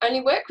will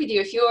only work with you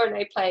if you're an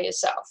A player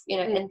yourself,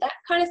 and that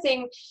kind of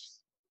thing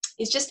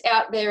is just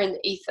out there in the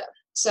ether.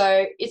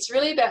 So it's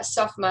really about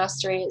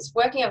self-mastery. It's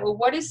working out, well,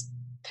 what is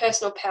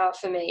personal power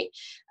for me?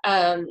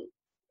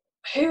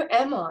 Who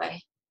am I?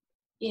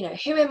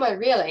 Who am I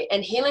really?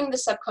 And healing the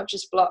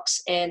subconscious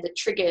blocks and the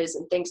triggers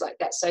and things like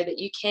that, so that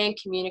you can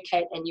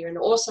communicate and you're an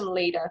awesome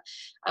leader.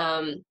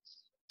 I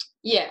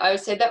would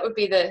say that would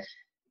be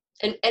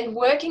and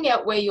working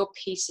out where your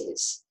peace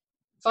is,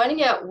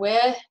 finding out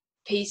where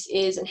peace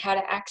is and how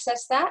to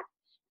access that,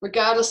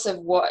 regardless of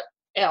what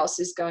else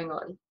is going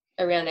on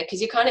around there,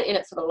 because you're kind of in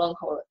it for the long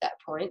haul at that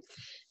point.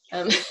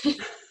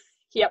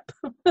 Yep.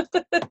 I've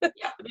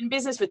been in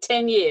business for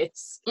 10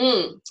 years.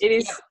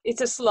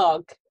 It's a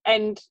slog.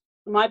 And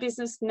my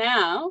business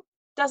now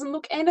doesn't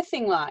look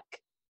anything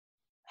like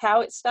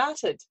how it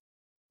started.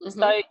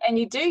 So, and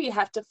you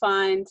have to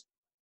find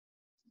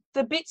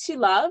the bits you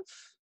love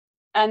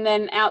and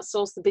then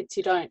outsource the bits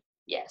you don't.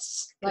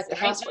 Yes. Like the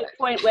housework. housework.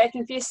 Point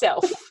working for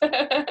yourself.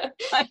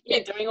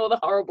 You're doing all the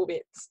horrible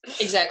bits.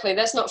 Exactly.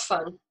 That's not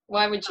fun.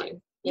 Why would you?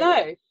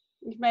 No.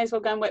 You may as well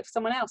go and work for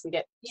someone else and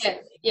get...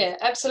 Yeah,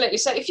 absolutely.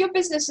 So if your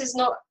business is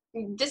not...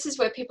 This is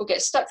where people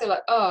get stuck. They're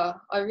like, oh,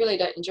 I really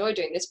don't enjoy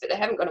doing this, but they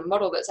haven't got a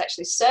model that's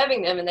actually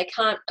serving them, and they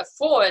can't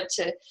afford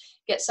to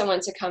get someone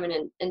to come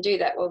in and do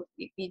that. Well,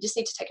 you just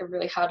need to take a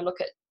really hard look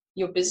at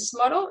your business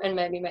model and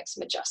maybe make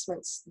some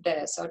adjustments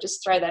there. So I'll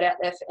just throw that out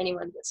there for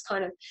anyone that's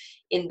kind of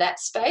in that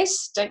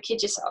space. Don't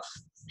kid yourself.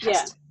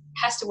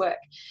 Has to work.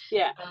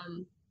 Yeah.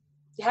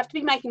 You have to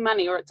be making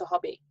money, or it's a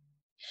hobby.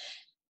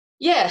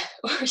 Yeah,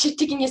 or you're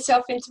digging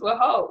yourself into a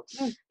hole.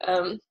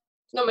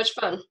 Not much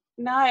fun.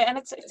 No, and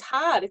it's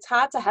hard. It's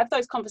hard to have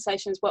those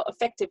conversations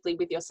effectively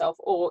with yourself,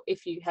 or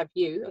if you have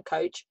a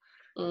coach.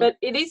 But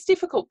it is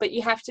difficult, but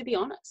you have to be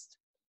honest.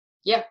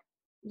 Yeah.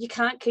 You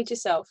can't kid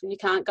yourself, and you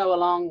can't go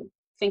along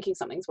thinking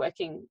something's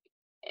working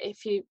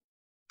if you're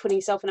putting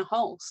yourself in a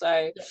hole.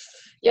 So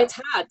it's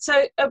hard.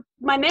 So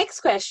my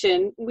next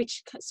question,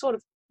 which sort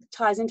of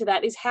ties into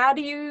that, is how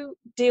do you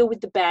deal with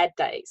the bad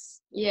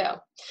days? Yeah.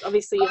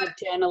 Obviously you have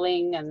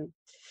journaling and...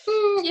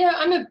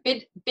 I'm a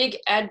big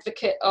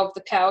advocate of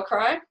the power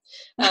cry.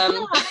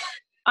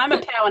 I'm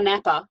a power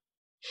napper.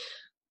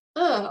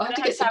 Oh, I have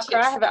to get some tips.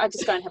 I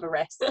just go and have a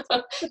rest.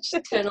 Just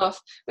turn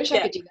off. Wish I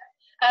could do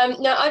that.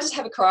 No, I just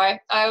have a cry.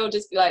 I will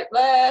just be like,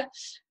 blah.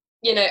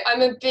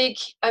 I'm a big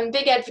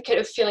advocate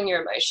of feeling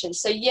your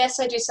emotions. So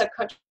yes, I do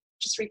subconscious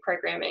just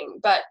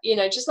reprogramming. But, you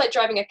know, just like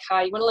driving a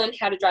car, you want to learn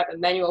how to drive a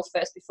manual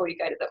first before you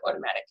go to the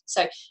automatic.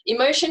 So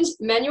emotions,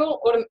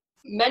 manual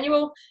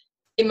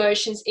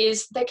emotions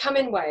is they come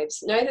in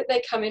waves. Know that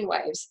they come in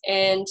waves,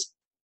 and,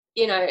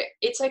 you know,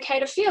 it's okay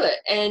to feel it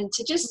and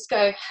to just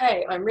go,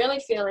 hey, I'm really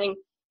feeling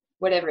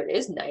whatever it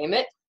is, name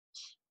it,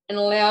 and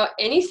allow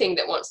anything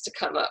that wants to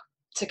come up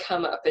to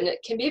come up. And it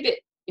can be a bit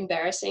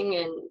embarrassing,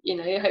 and, you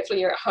know, hopefully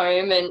you're at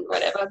home and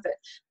whatever, but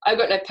I've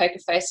got no poker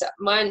face.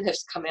 Mine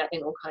has come out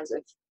in all kinds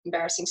of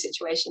embarrassing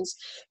situations,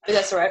 but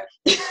that's all right.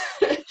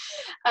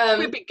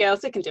 We're big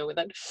girls, they can deal with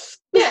it.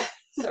 Yeah,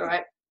 it's all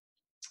right.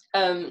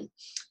 And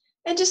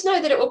just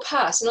know that it will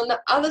pass. And on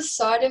the other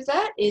side of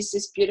that is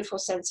this beautiful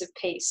sense of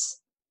peace.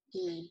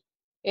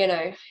 You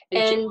know,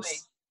 and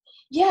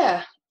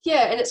yeah,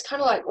 and it's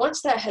kind of like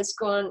once that has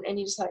gone and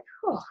you're just like,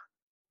 oh,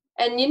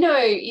 and, you know,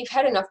 you've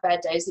had enough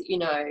bad days that, you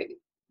know,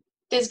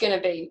 there's going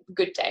to be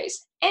good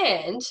days.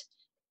 And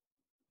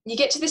you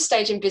get to this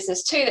stage in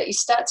business too that you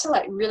start to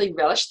like really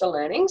relish the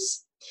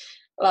learnings.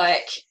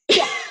 Like,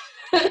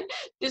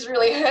 this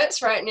really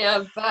hurts right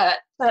now, but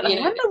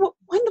I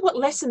wonder what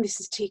lesson this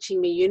is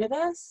teaching me,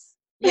 universe.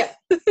 Yeah,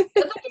 but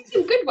there's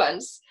some good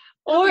ones.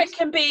 Or it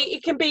can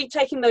be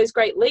taking those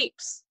great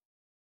leaps,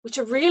 which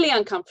are really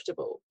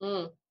uncomfortable.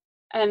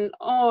 And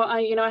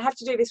I have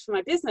to do this for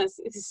my business.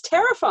 It is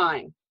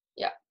terrifying.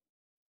 Yeah.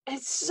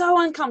 It's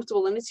so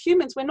uncomfortable, and as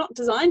humans, we're not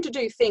designed to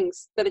do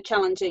things that are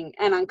challenging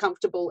and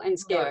uncomfortable and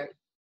scary.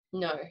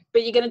 No.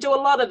 But you're going to do a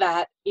lot of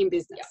that in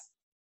business.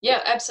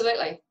 Yeah,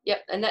 absolutely.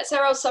 Yep. And that's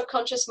our old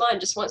subconscious mind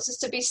just wants us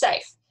to be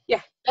safe.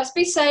 Yeah. Just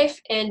be safe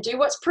and do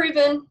what's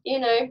proven, you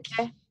know.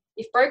 Yeah.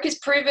 If broke is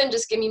proven,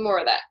 just give me more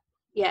of that.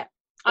 Yeah.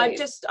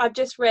 Please. I've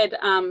just read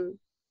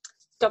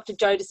Dr.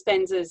 Joe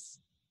Dispenza's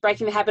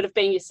Breaking the Habit of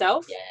Being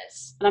Yourself.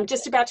 Yes. And I'm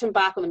just about to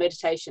embark on the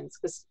meditations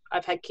because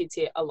I've had kids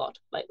here a lot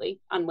lately,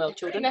 unwell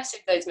children.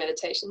 Massive, those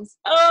meditations.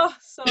 Oh,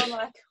 so I'm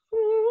like,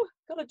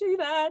 gotta do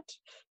that.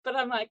 But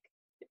I'm like,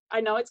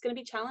 I know it's going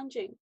to be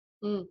challenging.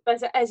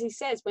 But as he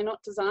says, we're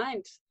not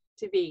designed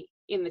to be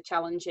in the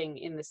challenging,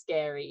 in the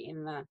scary,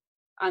 in the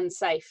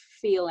unsafe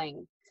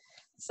feeling.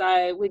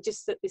 So we're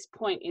just at this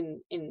point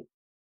in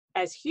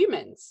as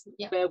humans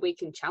where we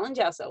can challenge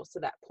ourselves to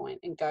that point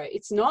and go,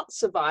 it's not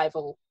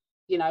survival.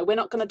 You know, we're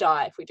not going to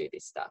die if we do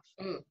this stuff.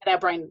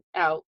 And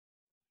our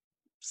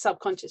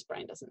subconscious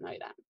brain doesn't know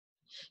that.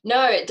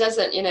 No, it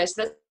doesn't. You know,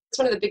 so that's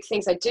one of the big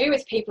things I do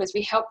with people is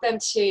we help them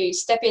to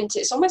step into,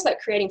 it's almost like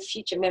creating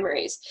future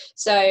memories.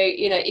 So,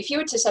 you know, if you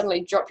were to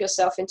suddenly drop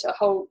yourself into a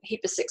whole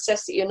heap of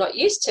success that you're not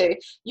used to,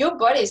 your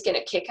body's going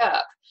to kick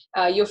up.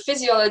 Your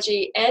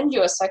physiology and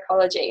your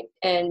psychology,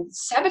 and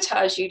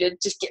sabotage you to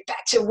just get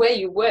back to where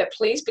you were,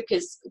 please,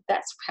 because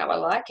that's how I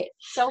like it.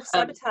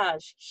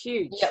 Self-sabotage,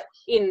 huge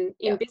in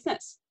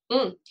business.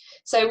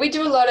 So we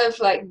do a lot of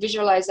like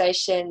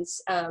visualizations,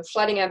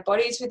 flooding our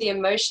bodies with the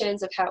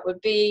emotions of how it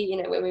would be, you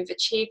know, when we've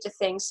achieved a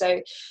thing. So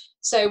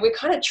we're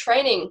kind of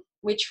training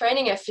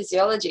our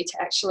physiology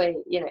to actually,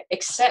 you know,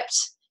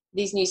 accept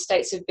these new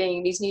states of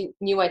being, these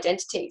new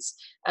identities,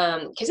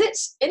 because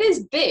it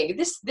is big.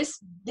 This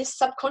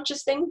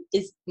subconscious thing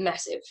is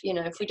massive. You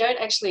know, if we don't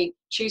actually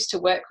choose to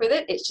work with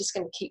it, it's just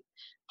going to keep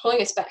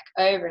pulling us back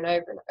over and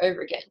over and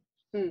over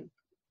again.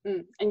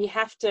 And you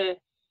have to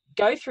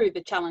go through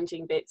the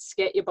challenging bits,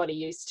 get your body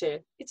used to.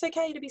 It's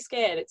okay to be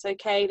scared. It's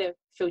okay to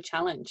feel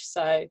challenged.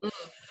 So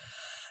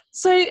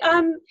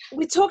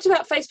we talked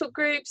about Facebook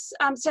groups.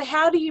 So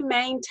how do you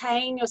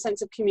maintain your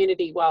sense of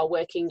community while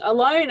working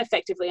alone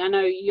effectively? I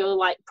know you're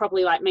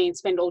probably like me and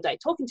spend all day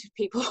talking to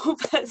people,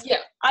 but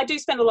I do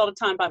spend a lot of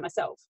time by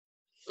myself.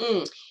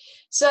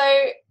 So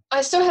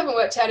I still haven't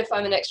worked out if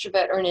I'm an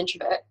extrovert or an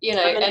introvert. You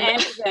know, I'm an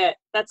ambivert.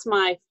 That's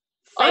my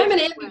I'm an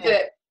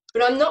ambivert.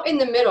 But I'm not in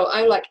the middle.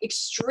 I'm like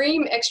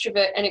extreme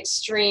extrovert and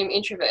extreme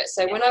introvert.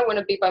 So when I want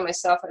to be by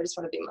myself, I just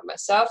want to be by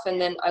myself. And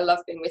then I love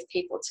being with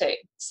people too.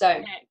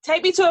 So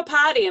take me to a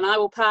party and I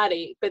will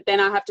party, but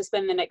then I have to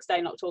spend the next day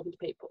not talking to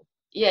people.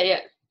 Yeah.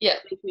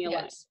 Leave me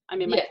alone.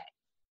 I'm in my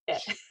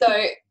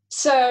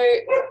So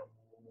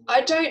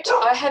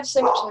I have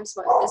so much time.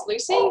 There's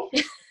Lucy.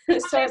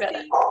 Sorry about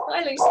that.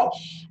 Hi,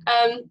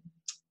 Lucy.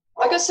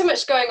 I got so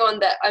much going on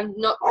that I'm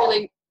not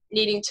really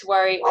needing to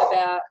worry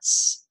about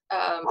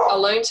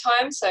alone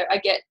time. So I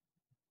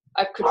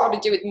could probably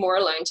do with more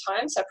alone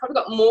time. So I've probably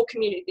got more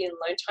community than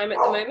alone time at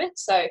the moment.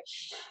 So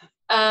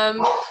I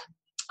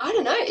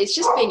don't know. It's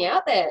just being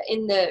out there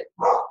in the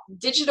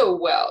digital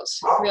world,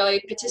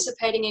 really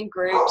participating in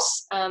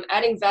groups,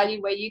 adding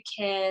value where you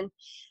can.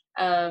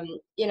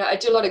 You know, I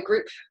do a lot of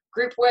group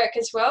work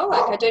as well.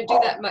 Like I don't do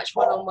that much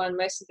one-on-one.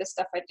 Most of the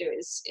stuff I do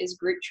is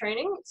group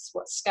training. It's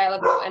what's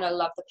scalable, and I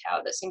love the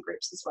power that's in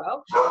groups as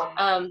well.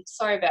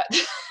 Sorry about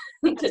that.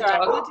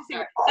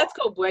 That's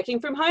called working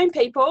from home,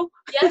 people.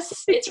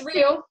 Yes, it's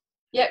real.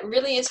 Yeah, it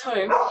really is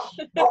home.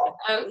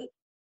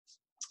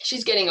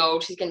 She's getting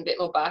old. She's getting a bit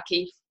more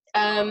barky.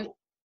 So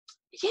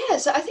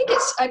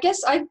I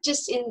guess I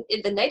just,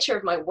 in the nature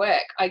of my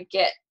work, I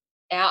get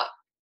out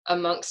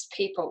amongst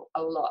people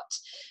a lot.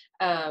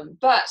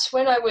 But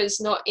when I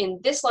was not in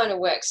this line of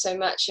work so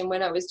much, and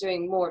when I was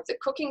doing more of the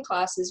cooking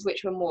classes,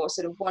 which were more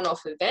sort of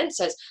one-off events,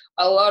 so it's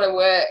a lot of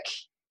work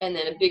and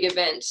then a big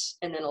event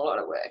and then a lot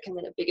of work and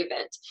then a big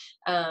event,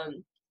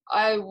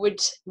 I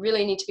would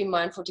really need to be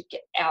mindful to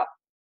get out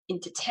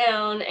into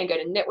town and go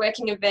to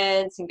networking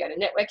events and go to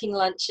networking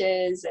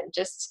lunches and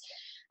just,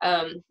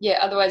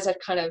 otherwise I'd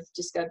kind of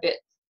just go a bit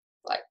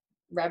like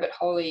rabbit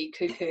holey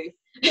cuckoo.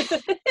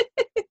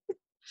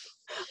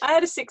 I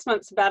had a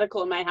 6-month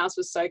sabbatical and my house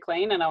was so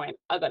clean and I went,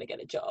 I've got to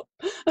get a job.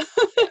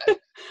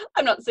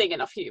 I'm not seeing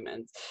enough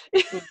humans.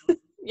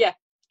 Yeah.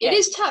 It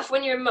is tough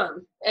when you're a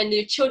mum and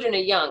your children are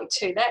young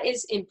too. That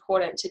is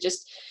important to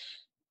just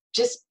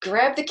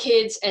grab the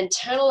kids and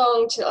turn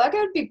along to, like,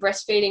 I would be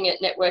breastfeeding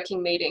at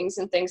networking meetings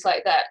and things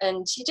like that.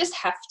 And you just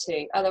have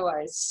to,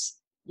 otherwise,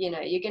 you're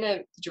going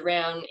to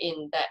drown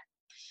in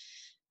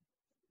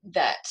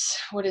that,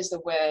 what is the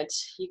word?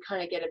 You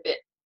kind of get a bit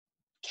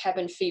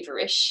cabin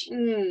feverish.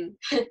 And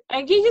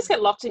you just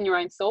get locked in your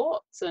own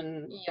thoughts.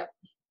 And yeah,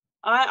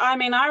 I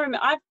mean, I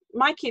remember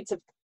my kids have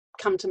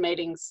come to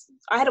meetings.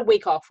 I had a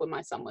week off when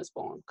my son was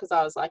born because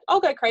I was like, I'll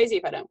go crazy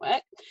if I don't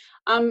work.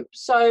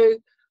 So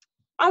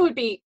I would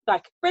be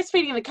like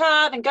breastfeeding in the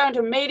car, then going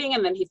to a meeting,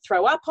 and then he'd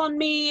throw up on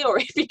me, or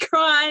he'd be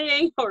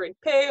crying, or he'd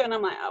poo, and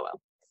I'm like, oh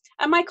well.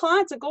 And my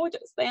clients are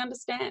gorgeous; they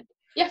understand.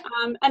 Yeah.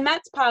 And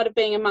that's part of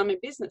being a mum in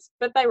business,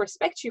 but they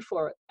respect you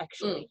for it,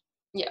 actually.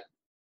 Yeah.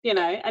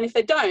 And if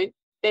they don't,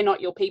 they're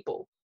not your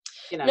people.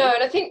 No,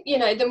 and I think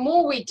the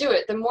more we do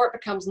it, the more it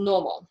becomes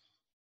normal.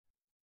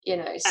 So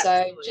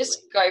Absolutely.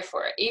 just go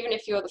for it, even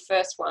if you're the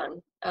first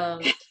one.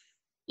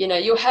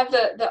 You'll have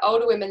the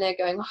older women there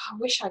going, oh, I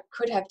wish I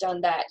could have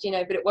done that,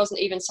 but it wasn't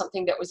even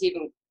something that was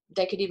even,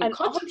 they could even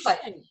contemplate.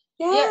 Option.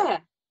 Yeah.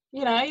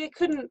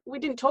 We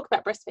didn't talk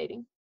about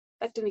breastfeeding.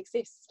 That didn't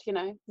exist,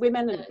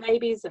 women and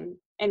babies. And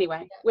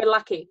anyway, we're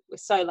lucky. We're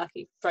so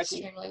lucky.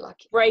 Extremely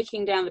lucky.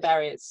 Breaking down the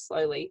barriers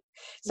slowly.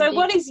 So Indeed.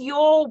 What is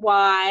your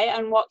why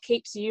and what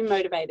keeps you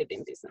motivated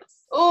in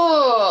business?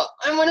 Oh,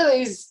 I'm one of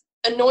these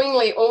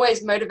annoyingly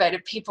always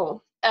motivated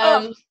people.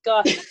 Oh,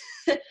 gosh.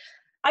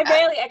 I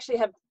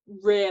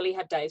rarely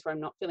have days where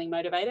I'm not feeling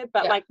motivated,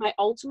 but like my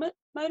ultimate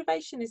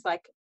motivation is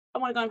like, I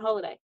want to go on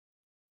holiday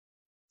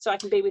so I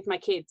can be with my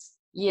kids.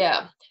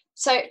 Yeah.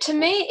 So to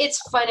me,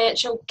 it's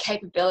financial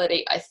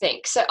capability, I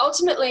think. So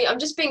ultimately, I'm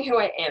just being who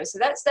I am. So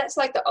that's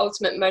like the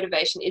ultimate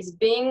motivation, is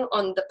being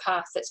on the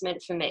path that's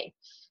meant for me.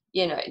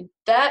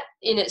 That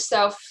in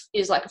itself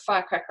is like a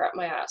firecracker up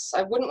my ass.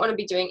 I wouldn't want to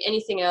be doing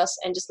anything else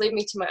and just leave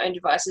me to my own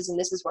devices, and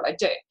this is what I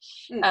do.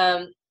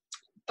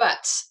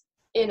 But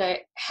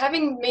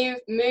having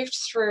moved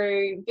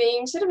through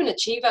being sort of an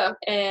achiever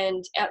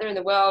and out there in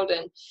the world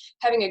and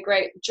having a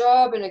great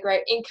job and a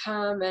great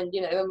income, and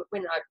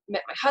when I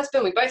met my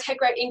husband, we both had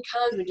great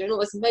incomes, we're doing all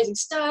this amazing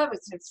stuff,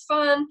 it's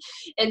fun,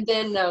 and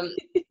then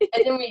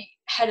we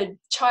had a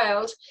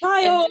child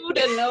and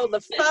all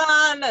the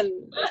fun and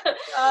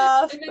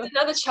and then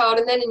another child,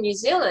 and then in New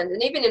Zealand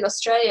and even in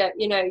Australia,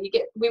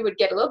 we would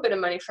get a little bit of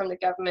money from the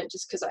government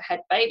just because I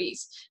had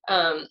babies,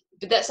 but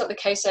that's not the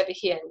case over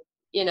here.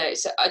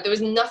 So there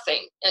was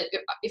nothing.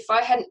 If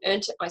I hadn't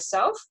earned it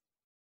myself,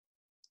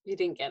 you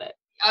didn't get it.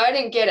 I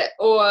didn't get it,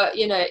 or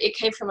it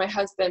came from my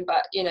husband,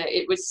 but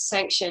it was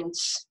sanctioned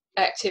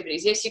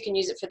activities. Yes, you can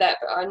use it for that,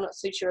 but I'm not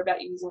so sure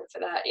about using it for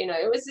that.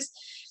 It was just,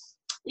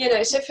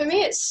 so for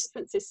me, it's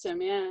different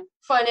system. Yeah,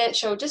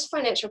 financial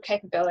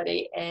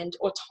capability and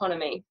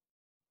autonomy.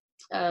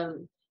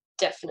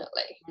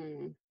 Definitely,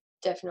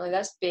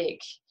 that's big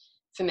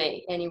for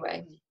me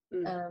anyway.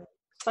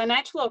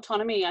 Financial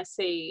autonomy, I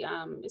see,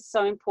 is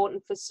so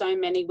important for so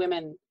many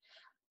women,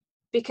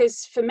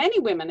 because for many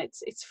women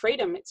it's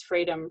freedom. It's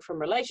freedom from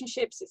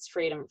relationships, it's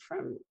freedom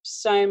from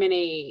so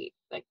many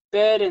like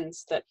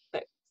burdens that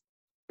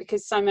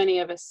because so many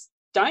of us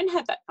don't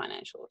have that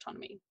financial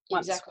autonomy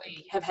once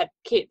we have had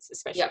kids,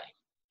 especially.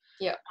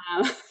 Yeah.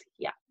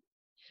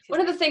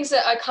 One of the things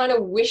that I kind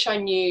of wish I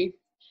knew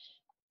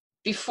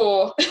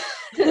beforehand,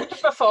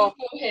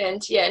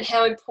 and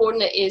how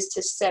important it is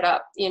to set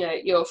up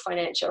your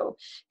financial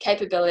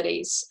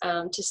capabilities,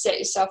 to set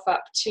yourself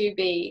up to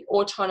be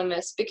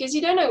autonomous, because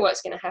you don't know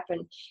what's going to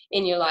happen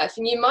in your life,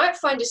 and you might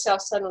find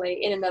yourself suddenly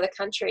in another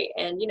country,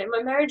 and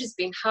my marriage has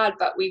been hard,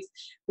 but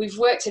we've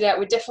worked it out.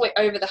 We're definitely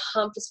over the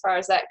hump as far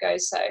as that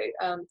goes. So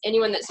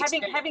anyone that's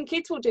having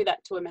kids will do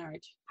that to a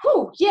marriage.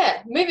 Oh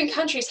yeah, moving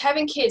countries,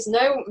 having kids,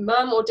 no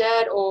mum or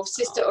dad or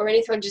sister or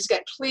anything, just go,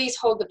 please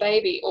hold the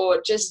baby, or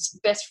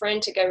just best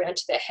friend to go around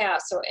to their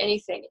house or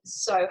anything.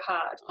 It's so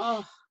hard.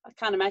 Oh, I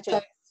can't imagine.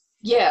 So,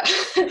 yeah.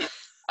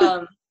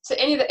 So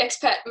any of the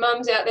expat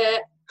mums out there,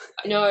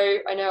 I know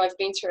I've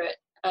been through it.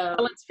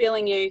 Helen's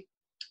feeling you.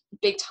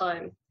 Big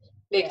time.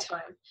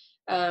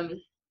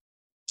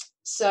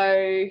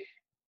 So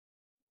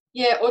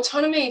yeah,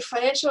 autonomy,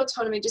 financial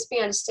autonomy, just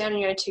being able to stand on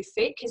your own 2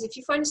 feet, because if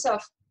you find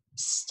yourself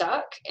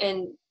stuck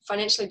and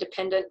financially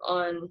dependent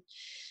on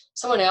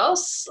someone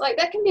else, like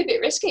that can be a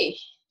bit risky.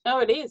 Oh,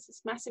 it is.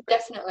 It's massive.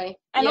 Definitely.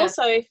 And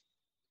also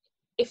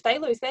if they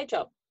lose their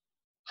job.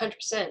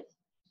 100%.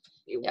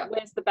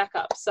 where's the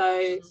backup?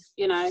 So,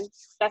 you know,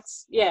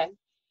 that's,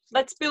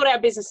 let's build our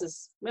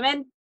businesses,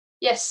 women.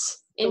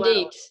 Yes,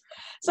 indeed.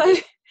 So,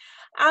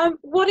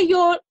 what are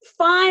your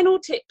final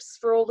tips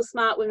for all the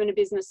smart women in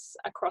business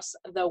across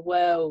the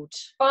world?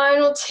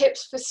 Final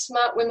tips for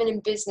smart women in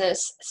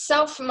business: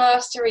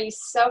 self-mastery,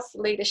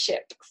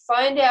 self-leadership.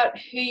 Find out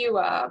who you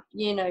are,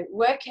 you know,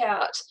 work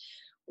out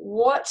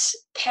what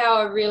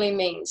power really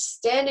means.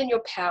 Stand in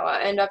your power.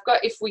 And I've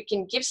got, if we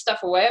can give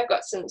stuff away, I've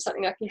got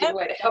something I can give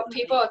away to help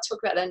people. I'll talk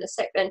about that in a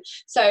sec then.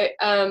 So,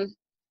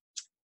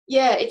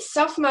 it's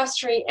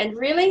self-mastery, and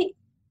really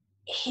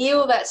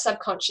heal that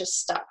subconscious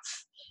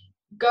stuff.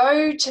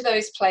 Go to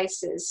those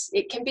places.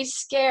 It can be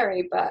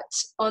scary, but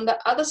on the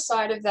other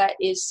side of that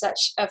is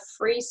such a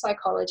free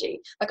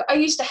psychology. Like, I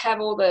used to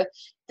have all the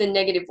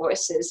negative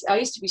voices. I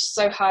used to be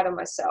so hard on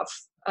myself,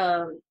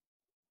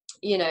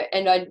 you know,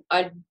 and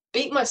I'd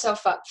beat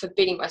myself up for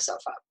beating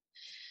myself up,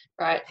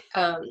 right?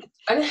 I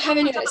don't have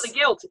any of that. The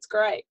guilt, it's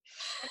great.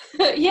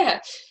 Yeah.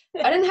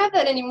 I don't have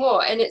that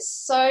anymore, and it's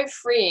so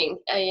freeing,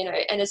 you know,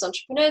 and as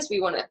entrepreneurs, we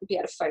want to be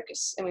able to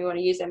focus, and we want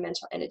to use our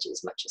mental energy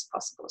as much as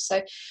possible.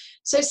 So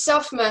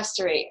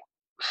self-mastery,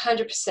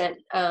 100%.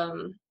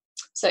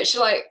 So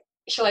shall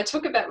I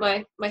talk about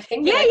my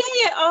thing? Yeah.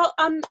 I'll,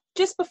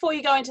 just before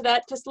you go into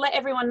that, just let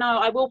everyone know,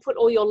 I will put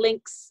all your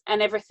links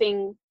and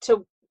everything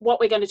to what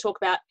we're going to talk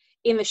about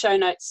in the show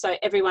notes, so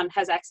everyone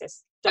has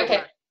access. Don't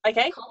worry.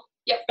 Okay? Cool.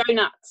 Yep. Go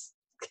nuts.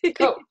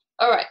 Cool.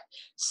 All right.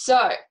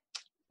 So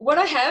what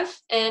I have,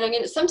 and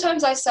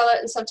sometimes I sell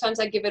it and sometimes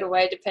I give it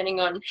away depending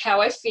on how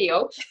I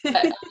feel. But,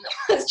 I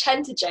was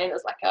chatting to Jane, I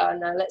was like, oh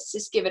no, let's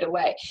just give it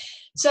away.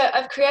 So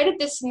I've created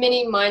this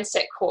mini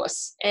mindset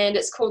course, and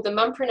it's called the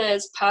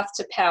Mumpreneur's Path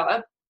to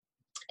Power.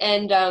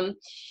 And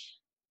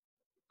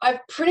I've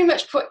pretty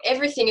much put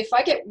everything. If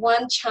I get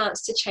one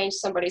chance to change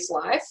somebody's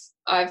life,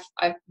 I've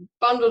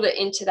bundled it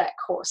into that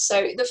course.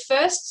 So the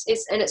first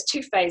is, and it's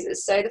 2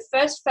 phases. So the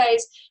first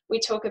phase, we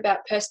talk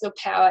about personal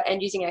power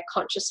and using our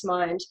conscious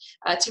mind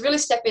to really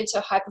step into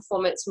a high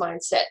performance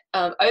mindset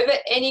over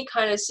any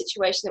kind of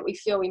situation that we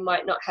feel we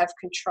might not have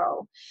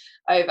control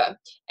over.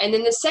 And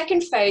then the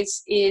second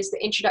phase is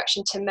the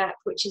introduction to MAP,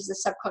 which is the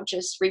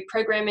subconscious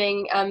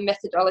reprogramming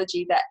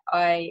methodology that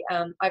I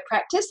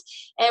practice.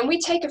 And we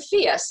take a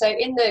fear. So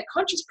in the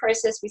conscious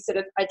process, we sort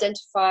of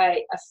identify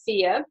a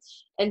fear.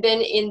 And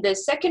then in the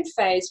second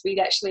phase, we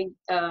actually,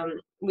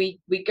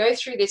 we go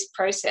through this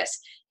process,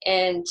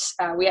 and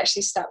we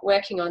actually start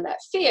working on that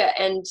fear,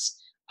 and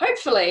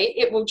hopefully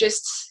it will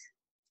just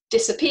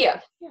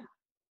disappear. Yeah.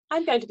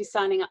 I'm going to be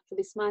signing up for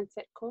this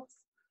mindset course.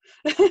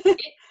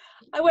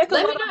 I work a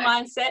lot on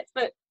mindset,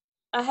 but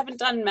I haven't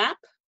done MAP.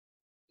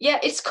 Yeah,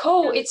 it's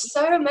cool. It's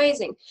so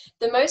amazing.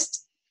 The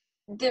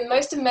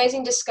most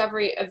amazing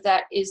discovery of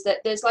that is that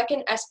there's like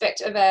an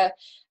aspect of our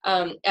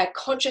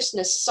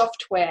consciousness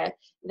software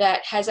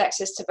that has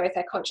access to both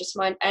our conscious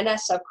mind and our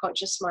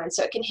subconscious mind.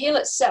 So it can heal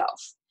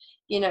itself,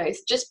 you know,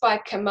 just by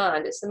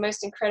command. It's the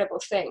most incredible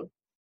thing.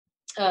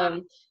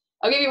 I'll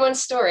give you one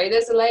story.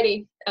 There's a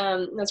lady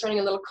I was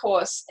running a little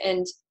course,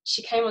 and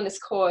she came on this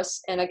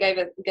course, and I gave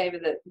her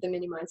the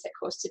mini mindset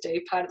course to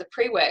do part of the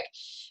pre-work.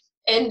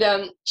 And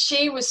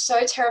she was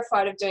so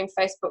terrified of doing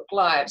Facebook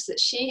Lives that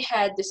she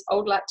had this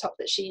old laptop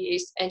that she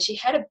used, and she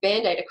had a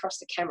Band-Aid across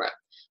the camera.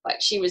 Like,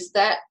 she was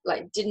that,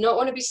 like, did not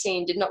want to be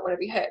seen, did not want to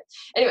be heard.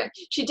 Anyway,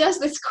 she does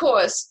this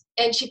course,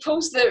 and she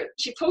pulls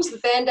the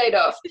Band-Aid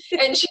off,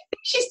 and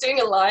she's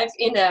doing a live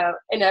in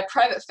our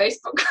private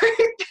Facebook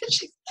group.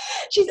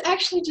 she's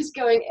actually just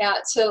going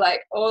out to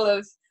like all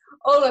of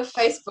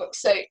Facebook.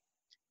 So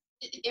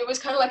it was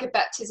kind of like a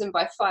baptism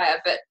by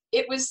fire, but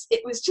it was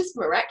just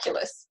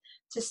miraculous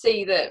to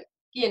see that,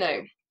 you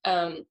know,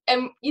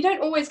 and you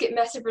don't always get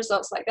massive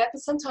results like that,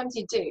 but sometimes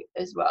you do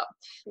as well.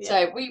 Yeah.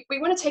 So we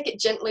want to take it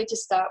gently to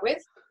start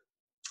with.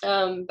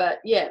 But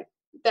yeah,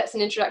 that's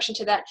an introduction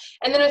to that.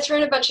 And then I throw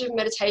in a bunch of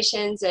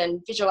meditations and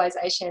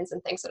visualizations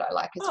and things that I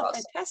like as well.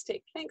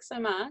 Fantastic. Thanks so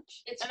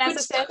much. And as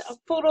I said,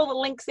 I've put all the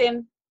links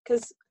in,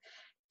 because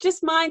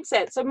just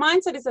mindset. So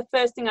mindset is the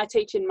first thing I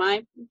teach in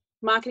my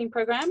marketing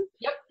program.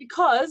 Yep.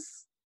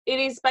 Because it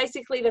is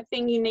basically the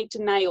thing you need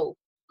to nail.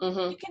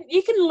 Mm-hmm.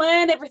 You can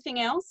learn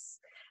everything else,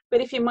 but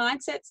if your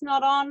mindset's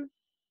not on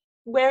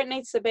where it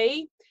needs to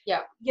be,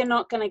 you're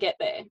not going to get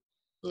there.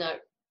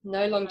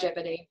 No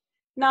longevity.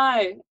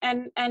 No,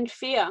 and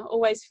fear,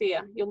 always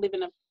fear. You'll live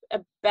in a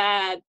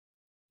bad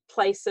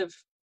place of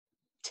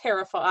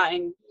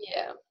terrifying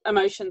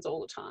emotions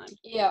all the time.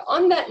 Yeah,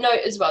 on that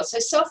note as well, so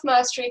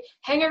self-mastery,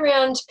 hang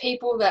around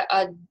people that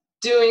are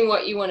doing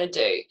what you want to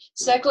do.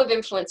 Circle of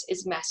influence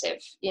is massive.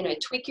 You know,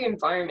 tweak your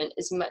environment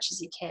as much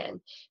as you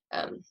can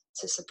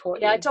to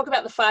support you. I talk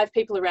about the 5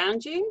 people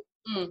around you.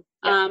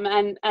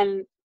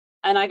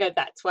 And I go,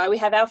 that's why we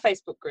have our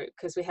Facebook group,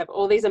 because we have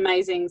all these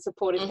amazing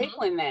supportive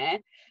people in there.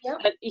 Yep.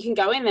 But you can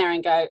go in there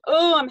and go,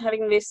 oh, I'm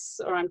having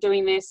this, or I'm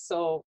doing this,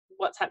 or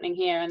what's happening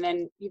here. And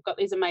then you've got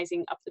these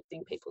amazing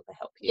uplifting people to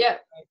help you.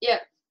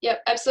 Yeah,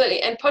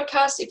 absolutely. And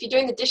podcasts, if you're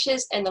doing the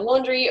dishes and the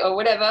laundry or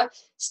whatever,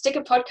 stick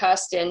a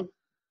podcast in.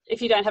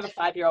 If you don't have a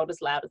 5-year-old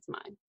as loud as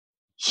mine.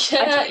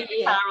 I take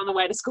the car on the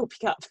way to school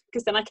pickup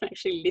because then I can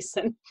actually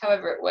listen.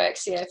 However it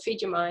works,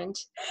 feed your mind.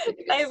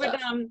 They would.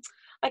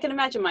 I can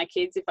imagine my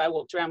kids if I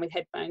walked around with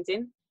headphones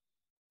in.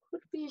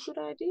 Would be a good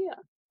idea.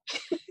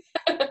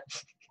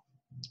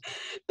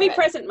 Be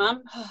present,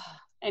 Mum.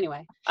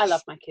 Anyway, I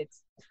love my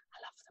kids. I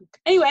love them.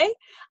 Anyway,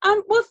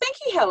 well, thank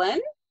you,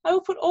 Helen. I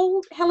will put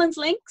all Helen's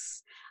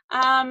links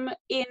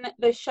in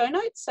the show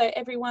notes so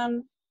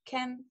everyone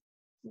can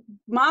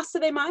master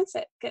their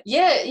mindset. Get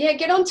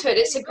onto it.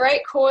 It's a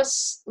great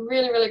course,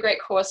 really, really great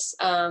course.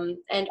 And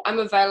I'm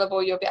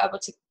available. You'll be able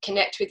to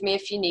connect with me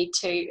if you need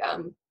to,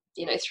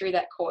 through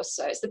that course.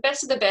 So it's the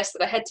best of the best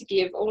that I had to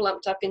give, all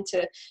lumped up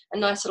into a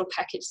nice little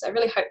package. So I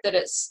really hope that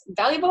it's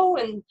valuable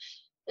and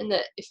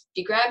that if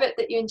you grab it,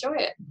 that you enjoy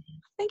it.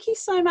 Thank you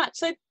so much.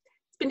 So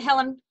it's been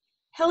Helen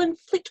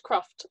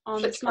Flitcroft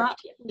on the Smart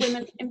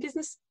Women in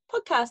Business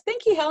podcast.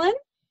 Thank you, Helen.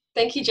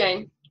 Thank you,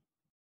 Jane.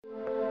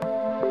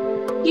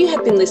 You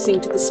have been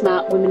listening to the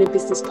Smart Women in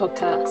Business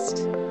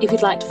podcast. If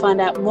you'd like to find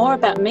out more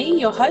about me,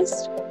 your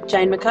host,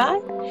 Jane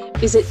Mackay,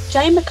 visit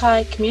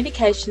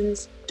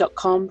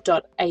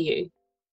janemackaycommunications.com.au.